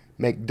you,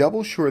 make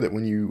double sure that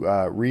when you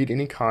read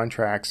any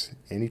contracts,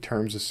 any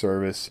terms of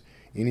service,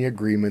 any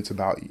agreements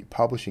about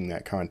publishing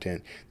that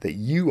content, that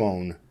you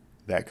own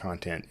that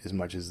content as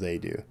much as they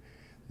do.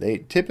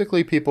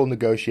 People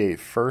negotiate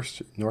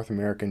first North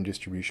American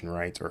distribution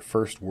rights or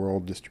first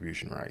world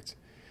distribution rights.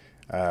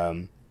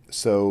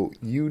 So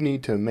you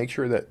need to make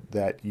sure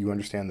that you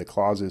understand the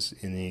clauses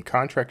in the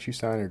contracts you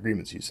sign or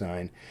agreements you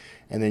sign,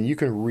 and then you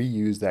can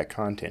reuse that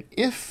content.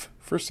 If,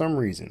 for some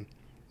reason,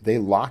 they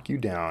lock you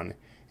down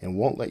and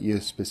won't let you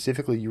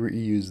specifically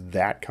reuse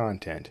that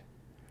content,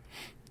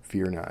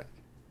 fear not.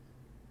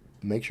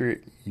 Make sure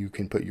you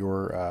can put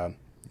your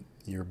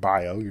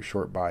bio, your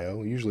short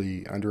bio,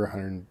 usually under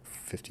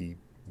 150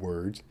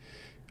 words,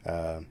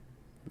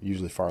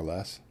 usually far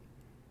less,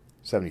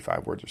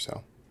 75 words or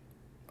so.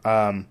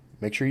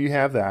 Make sure you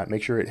have that.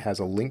 Make sure it has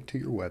a link to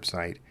your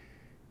website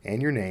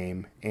and your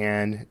name.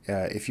 And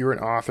if you're an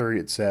author,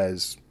 it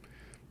says,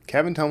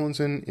 Kevin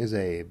Tumlinson is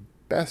a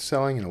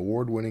best-selling and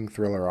award-winning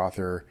thriller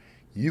author.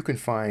 you can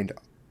find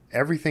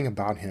everything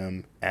about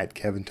him at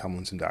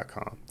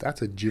kevintumlinson.com.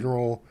 That's a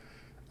general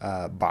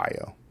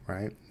bio,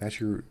 right? That's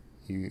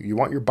you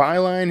want your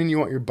byline and you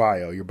want your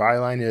bio. Your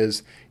byline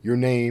is your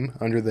name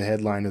under the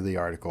headline of the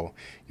article.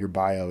 Your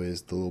bio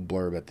is the little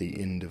blurb at the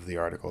end of the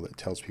article that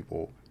tells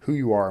people who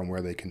you are and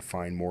where they can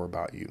find more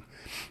about you.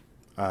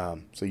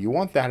 So you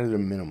want that at a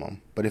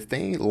minimum. But if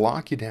they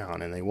lock you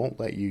down and they won't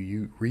let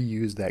you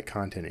reuse that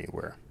content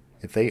anywhere,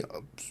 if they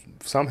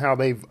somehow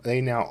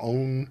they now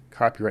own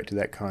copyright to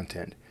that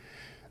content,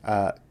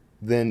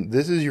 then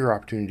this is your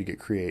opportunity to get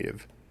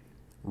creative.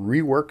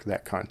 Rework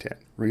that content,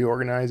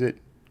 reorganize it,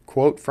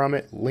 quote from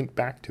it, link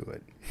back to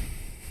it.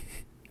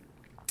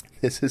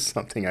 This is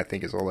something I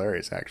think is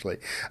hilarious, actually.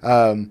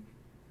 Write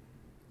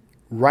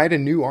a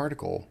new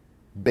article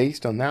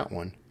based on that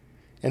one,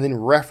 and then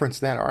reference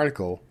that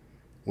article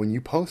when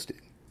you post it.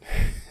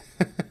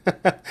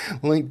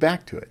 Link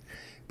back to it.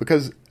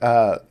 Because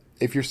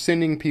if you're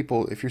sending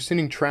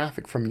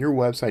traffic from your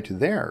website to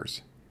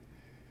theirs,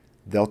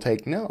 they'll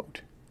take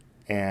note.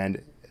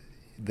 And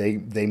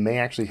they may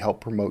actually help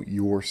promote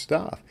your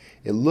stuff.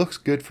 It looks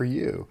good for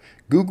you.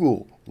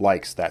 Google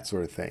likes that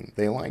sort of thing.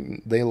 They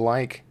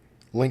like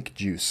link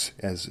juice,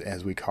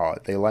 as we call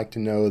it. They like to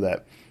know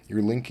that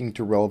you're linking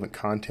to relevant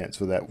content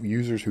so that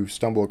users who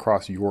stumble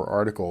across your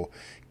article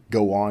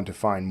go on to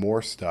find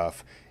more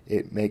stuff.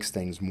 It makes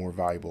things more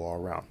valuable all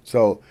around.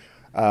 So,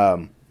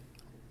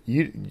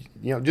 you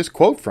just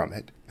quote from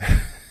it.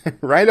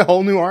 Write a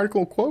whole new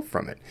article, quote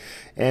from it.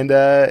 And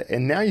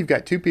now you've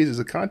got two pieces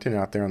of content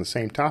out there on the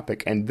same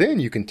topic. And then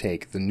you can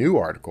take the new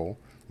article,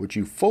 which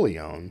you fully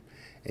own,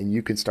 and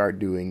you can start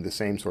doing the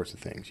same sorts of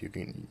things.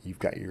 You've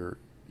got your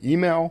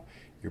email,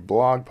 your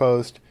blog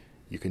post,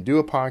 you can do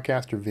a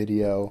podcast or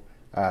video,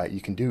 you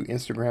can do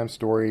Instagram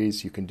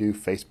stories, you can do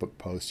Facebook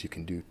posts, you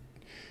can do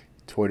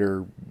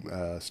Twitter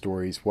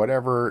stories,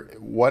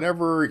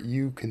 whatever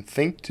you can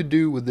think to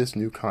do with this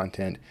new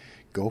content,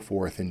 go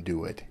forth and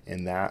do it.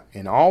 And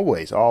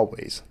always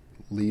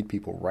lead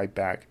people right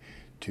back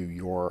to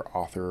your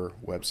author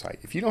website.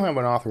 If you don't have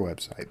an author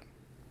website,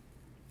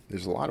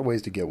 there's a lot of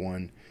ways to get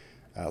one.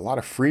 A lot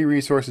of free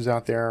resources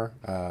out there.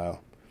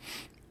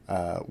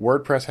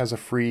 WordPress has a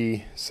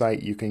free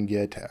site you can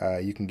get.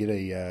 You can get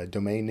a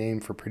domain name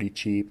for pretty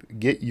cheap.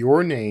 Get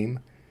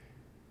yourname.com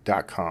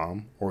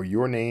or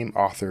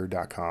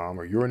yournameauthor.com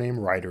or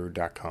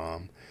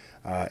yournamewriter.com.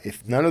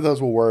 If none of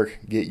those will work,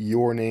 get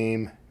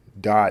yourname.net,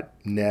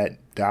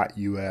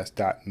 .us,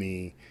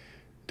 .me,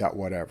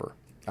 .whatever.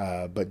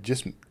 But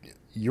just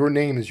your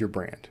name is your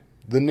brand.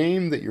 The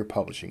name that you're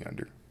publishing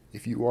under.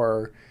 If you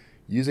are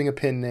using a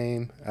pen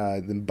name,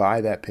 then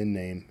buy that pen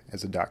name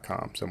as a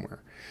 .com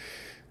somewhere.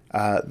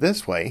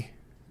 This way,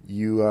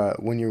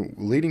 when you're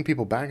leading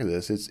people back to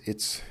this,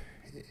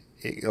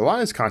 a lot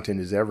of this content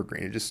is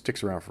evergreen. It just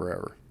sticks around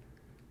forever.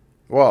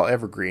 Well,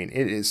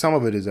 evergreen. Some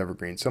of it is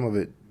evergreen. Some of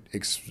it,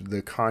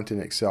 the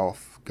content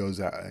itself goes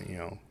out,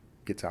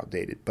 gets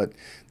outdated. But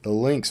the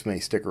links may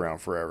stick around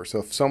forever. So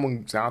if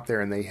someone's out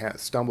there and they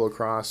stumble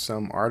across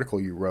some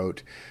article you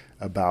wrote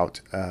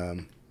about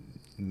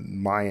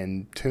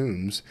Mayan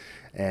tombs,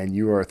 and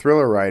you are a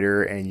thriller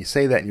writer, and you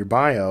say that in your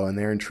bio, and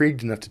they're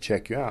intrigued enough to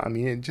check you out,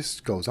 it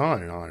just goes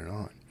on and on and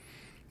on.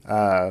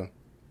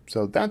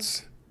 So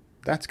that's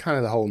kind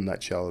of the whole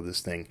nutshell of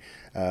this thing.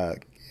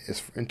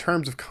 In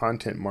terms of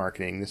content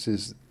marketing, this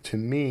is, to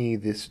me,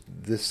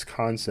 this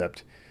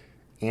concept,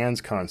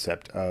 Anne's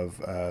concept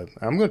of,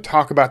 I'm going to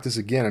talk about this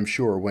again, I'm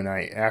sure,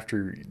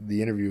 after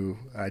the interview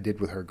I did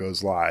with her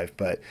goes live,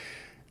 but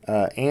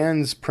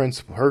Anne's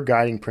principle, her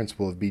guiding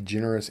principle of be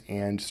generous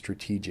and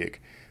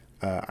strategic,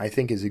 I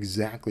think is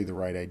exactly the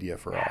right idea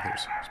for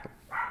authors.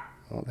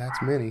 Well,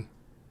 that's Minnie.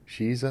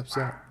 She's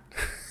upset.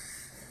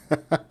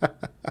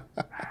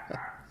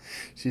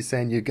 She's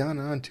saying, "You've gone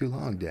on too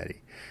long,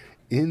 Daddy,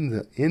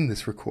 in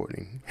this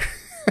recording."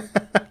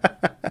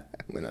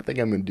 And I think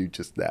I'm going to do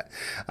just that.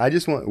 I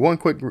just want one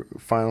quick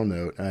final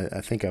note.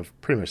 I think I've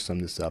pretty much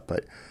summed this up,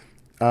 but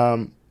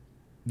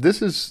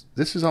this is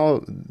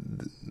all.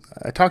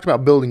 I talked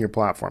about building your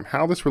platform.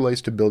 How this relates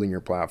to building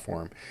your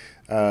platform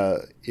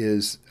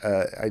is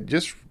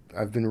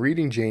I've been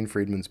reading Jane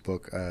Friedman's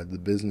book, The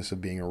Business of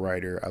Being a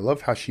Writer. I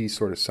love how she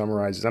sort of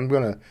summarizes. I'm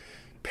going to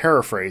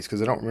paraphrase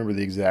because I don't remember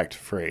the exact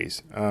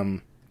phrase.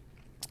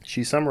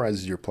 She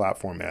summarizes your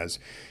platform as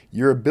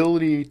your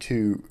ability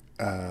to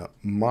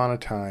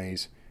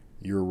monetize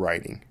your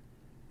writing.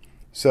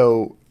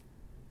 So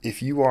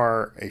if you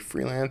are a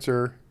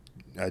freelancer,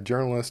 a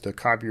journalist, a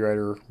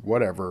copywriter,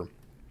 whatever,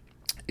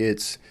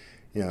 it's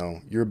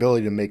your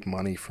ability to make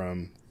money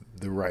from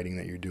the writing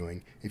that you're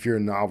doing. If you're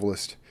a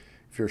novelist,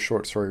 if you're a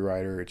short story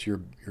writer, it's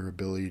your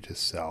ability to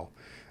sell.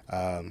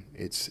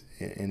 It's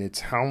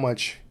how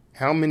much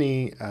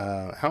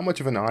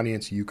of an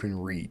audience you can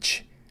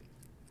reach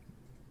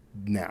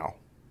now,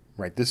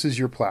 right? This is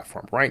your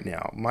platform right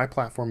now. My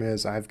platform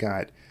is I've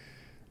got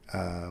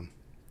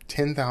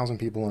 10,000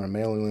 people on a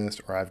mailing list,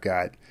 or I've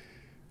got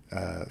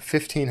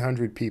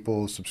 1,500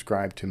 people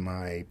subscribed to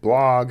my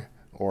blog,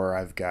 or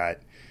I've got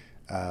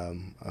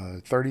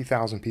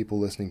 30,000 people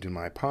listening to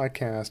my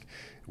podcast,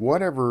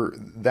 whatever,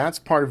 that's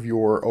part of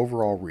your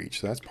overall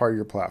reach. So that's part of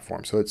your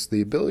platform. So it's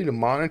the ability to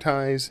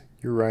monetize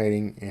your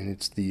writing, and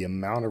it's the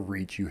amount of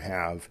reach you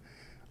have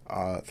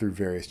through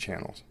various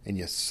channels. And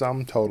you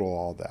sum total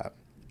all that.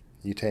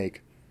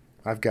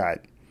 I've got,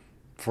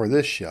 for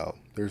this show,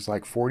 there's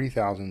like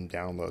 40,000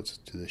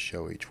 downloads to this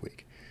show each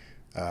week.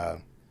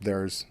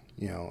 There's,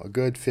 a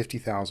good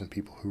 50,000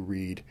 people who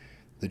read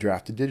the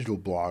Drafted Digital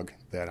blog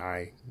that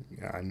I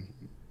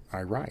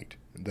write,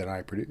 that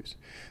I produce.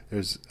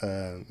 There's,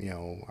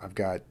 I've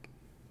got,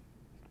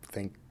 I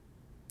think,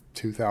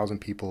 2,000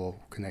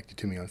 people connected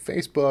to me on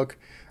Facebook.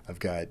 I've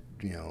got,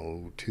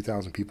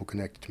 2,000 people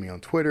connected to me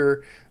on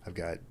Twitter. I've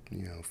got,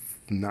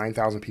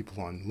 9,000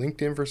 people on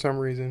LinkedIn for some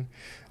reason.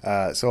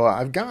 So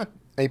I've got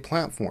a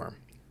platform.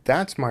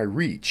 That's my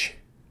reach.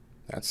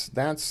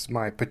 That's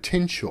my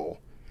potential.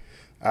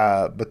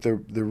 But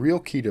the real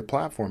key to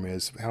platform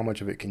is how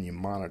much of it can you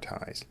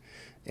monetize.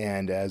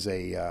 And as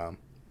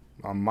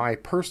on my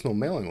personal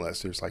mailing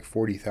list, there's like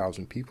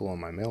 40,000 people on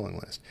my mailing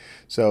list.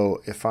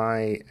 So if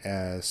I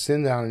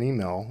send out an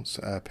email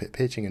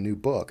pitching a new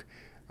book,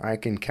 I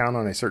can count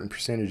on a certain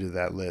percentage of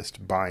that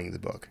list buying the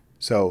book.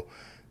 So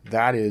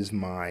that is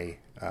my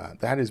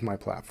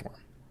platform.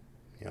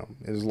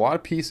 There's a lot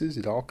of pieces.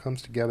 It all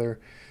comes together.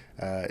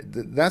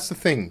 That's the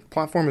thing.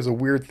 Platform is a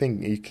weird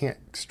thing. You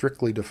can't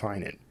strictly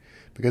define it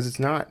because it's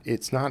not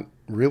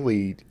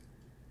really.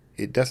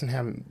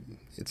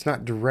 It's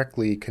not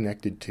directly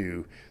connected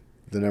to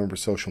the number of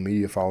social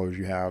media followers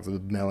you have, the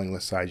mailing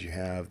list size you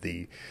have,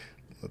 the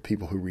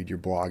people who read your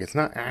blog. It's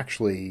not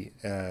actually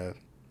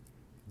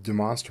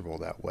demonstrable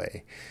that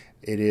way.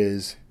 It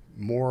is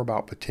more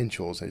about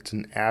potentials. It's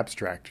an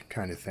abstract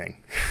kind of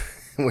thing,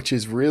 which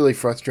is really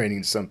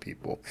frustrating to some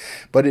people.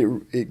 But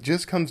it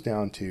just comes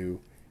down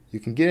to, you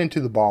can get into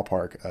the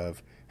ballpark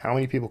of how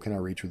many people can I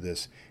reach with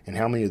this, and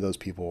how many of those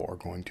people are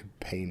going to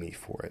pay me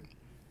for it.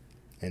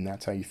 And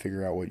that's how you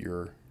figure out what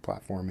your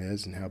platform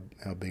is and how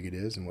big it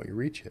is and what your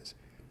reach is.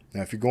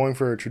 Now, if you're going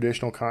for a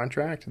traditional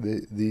contract,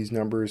 these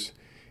numbers,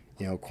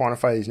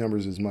 quantify these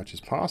numbers as much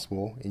as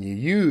possible, and you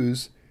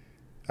use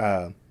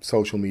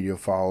social media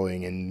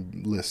following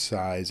and list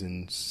size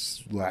and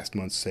last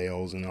month's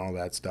sales and all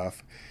that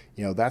stuff.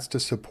 That's to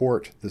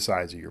support the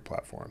size of your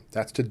platform.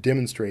 That's to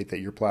demonstrate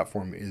that your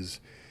platform is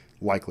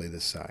likely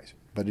this size.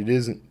 But it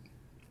isn't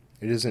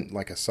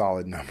like a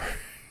solid number.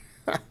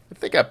 I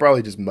think I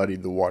probably just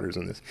muddied the waters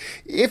on this.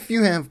 If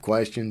you have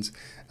questions,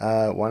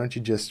 why don't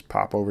you just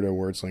pop over to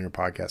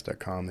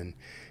wordslingerpodcast.com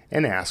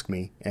and ask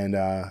me, and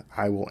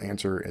I will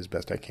answer as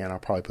best I can. I'll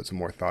probably put some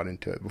more thought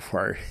into it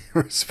before I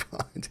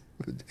respond.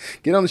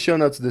 Get on the show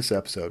notes of this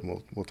episode,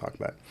 and we'll talk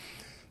about it.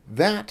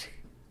 That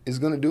is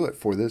going to do it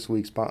for this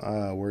week's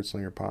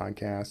Wordslinger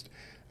podcast.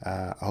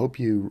 I hope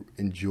you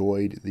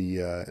enjoyed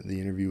the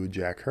interview with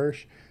Jack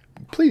Hirsch.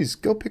 Please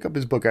go pick up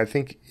his book. I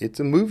think it's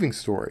a moving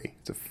story.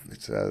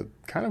 It's a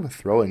kind of a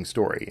thrilling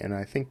story, and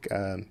I think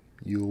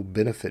you'll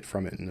benefit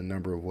from it in a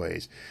number of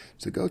ways.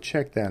 So go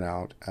check that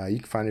out. You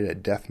can find it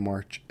at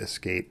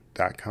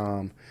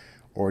deathmarchescape.com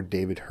or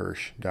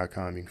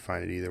davidhirsch.com. You can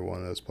find it either one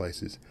of those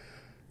places.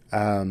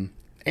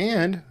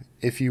 And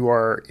if you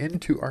are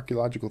into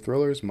archaeological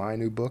thrillers, my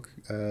new book,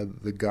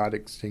 The God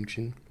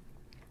Extinction,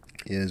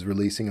 is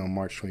releasing on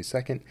March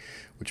 22nd,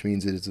 which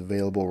means it is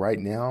available right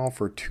now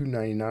for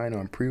 $2.99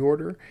 on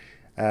pre-order.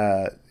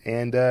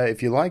 And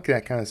if you like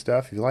that kind of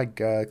stuff, if you like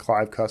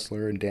Clive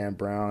Cussler and Dan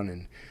Brown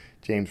and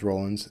James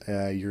Rollins,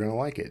 you're going to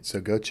like it.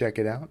 So go check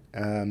it out.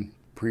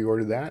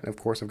 Pre-order that. And of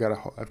course,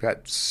 I've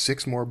got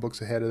 6 more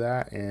books ahead of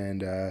that,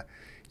 and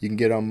you can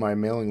get on my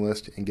mailing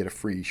list and get a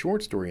free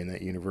short story in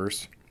that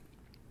universe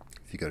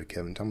if you go to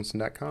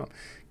kevintumlinson.com.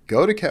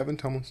 Go to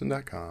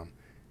kevintumlinson.com.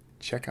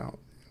 Check out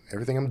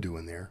everything I'm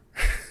doing there.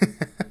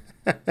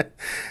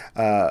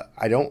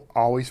 I don't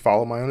always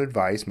follow my own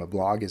advice. My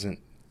blog isn't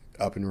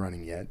up and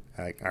running yet.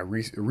 I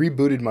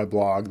rebooted my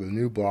blog. The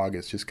new blog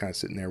is just kind of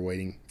sitting there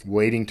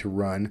waiting to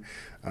run.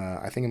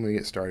 I think I'm going to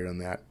get started on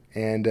that.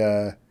 And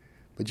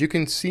but you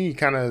can see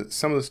kind of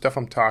some of the stuff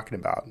I'm talking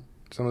about.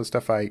 Some of the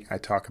stuff I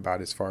talk about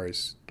as far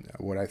as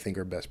what I think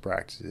are best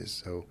practices.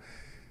 So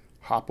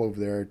hop over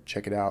there,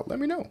 check it out. Let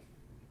me know.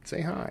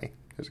 Say hi.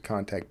 There's a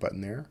contact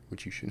button there,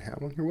 which you should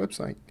have on your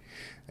website.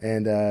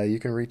 And you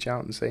can reach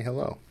out and say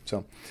hello.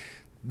 So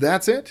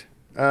that's it.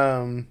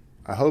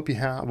 I hope you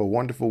have a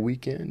wonderful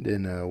weekend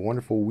and a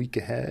wonderful week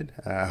ahead.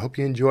 I hope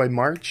you enjoy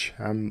March.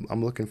 I'm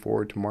looking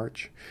forward to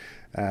March.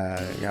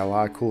 Got a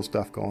lot of cool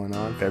stuff going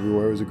on.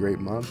 February was a great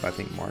month. I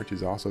think March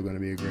is also going to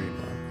be a great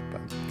month.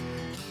 But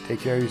take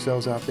care of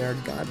yourselves out there.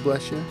 God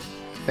bless you.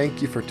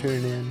 Thank you for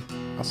tuning in.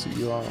 I'll see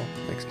you all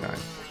next time.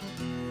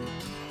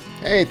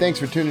 Hey, thanks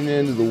for tuning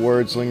in to the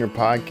Wordslinger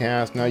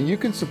Podcast. Now, you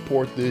can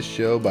support this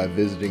show by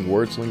visiting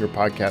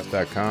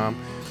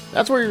wordslingerpodcast.com.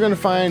 That's where you're going to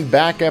find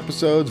back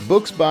episodes,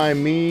 books by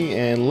me,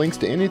 and links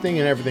to anything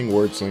and everything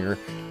Wordslinger.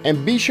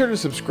 And be sure to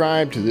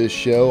subscribe to this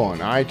show on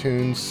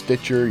iTunes,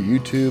 Stitcher,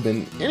 YouTube,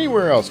 and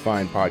anywhere else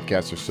fine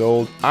podcasts are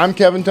sold. I'm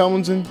Kevin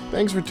Tumlinson.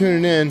 Thanks for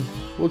tuning in.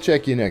 We'll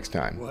check you next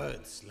time.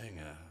 Word Slinger.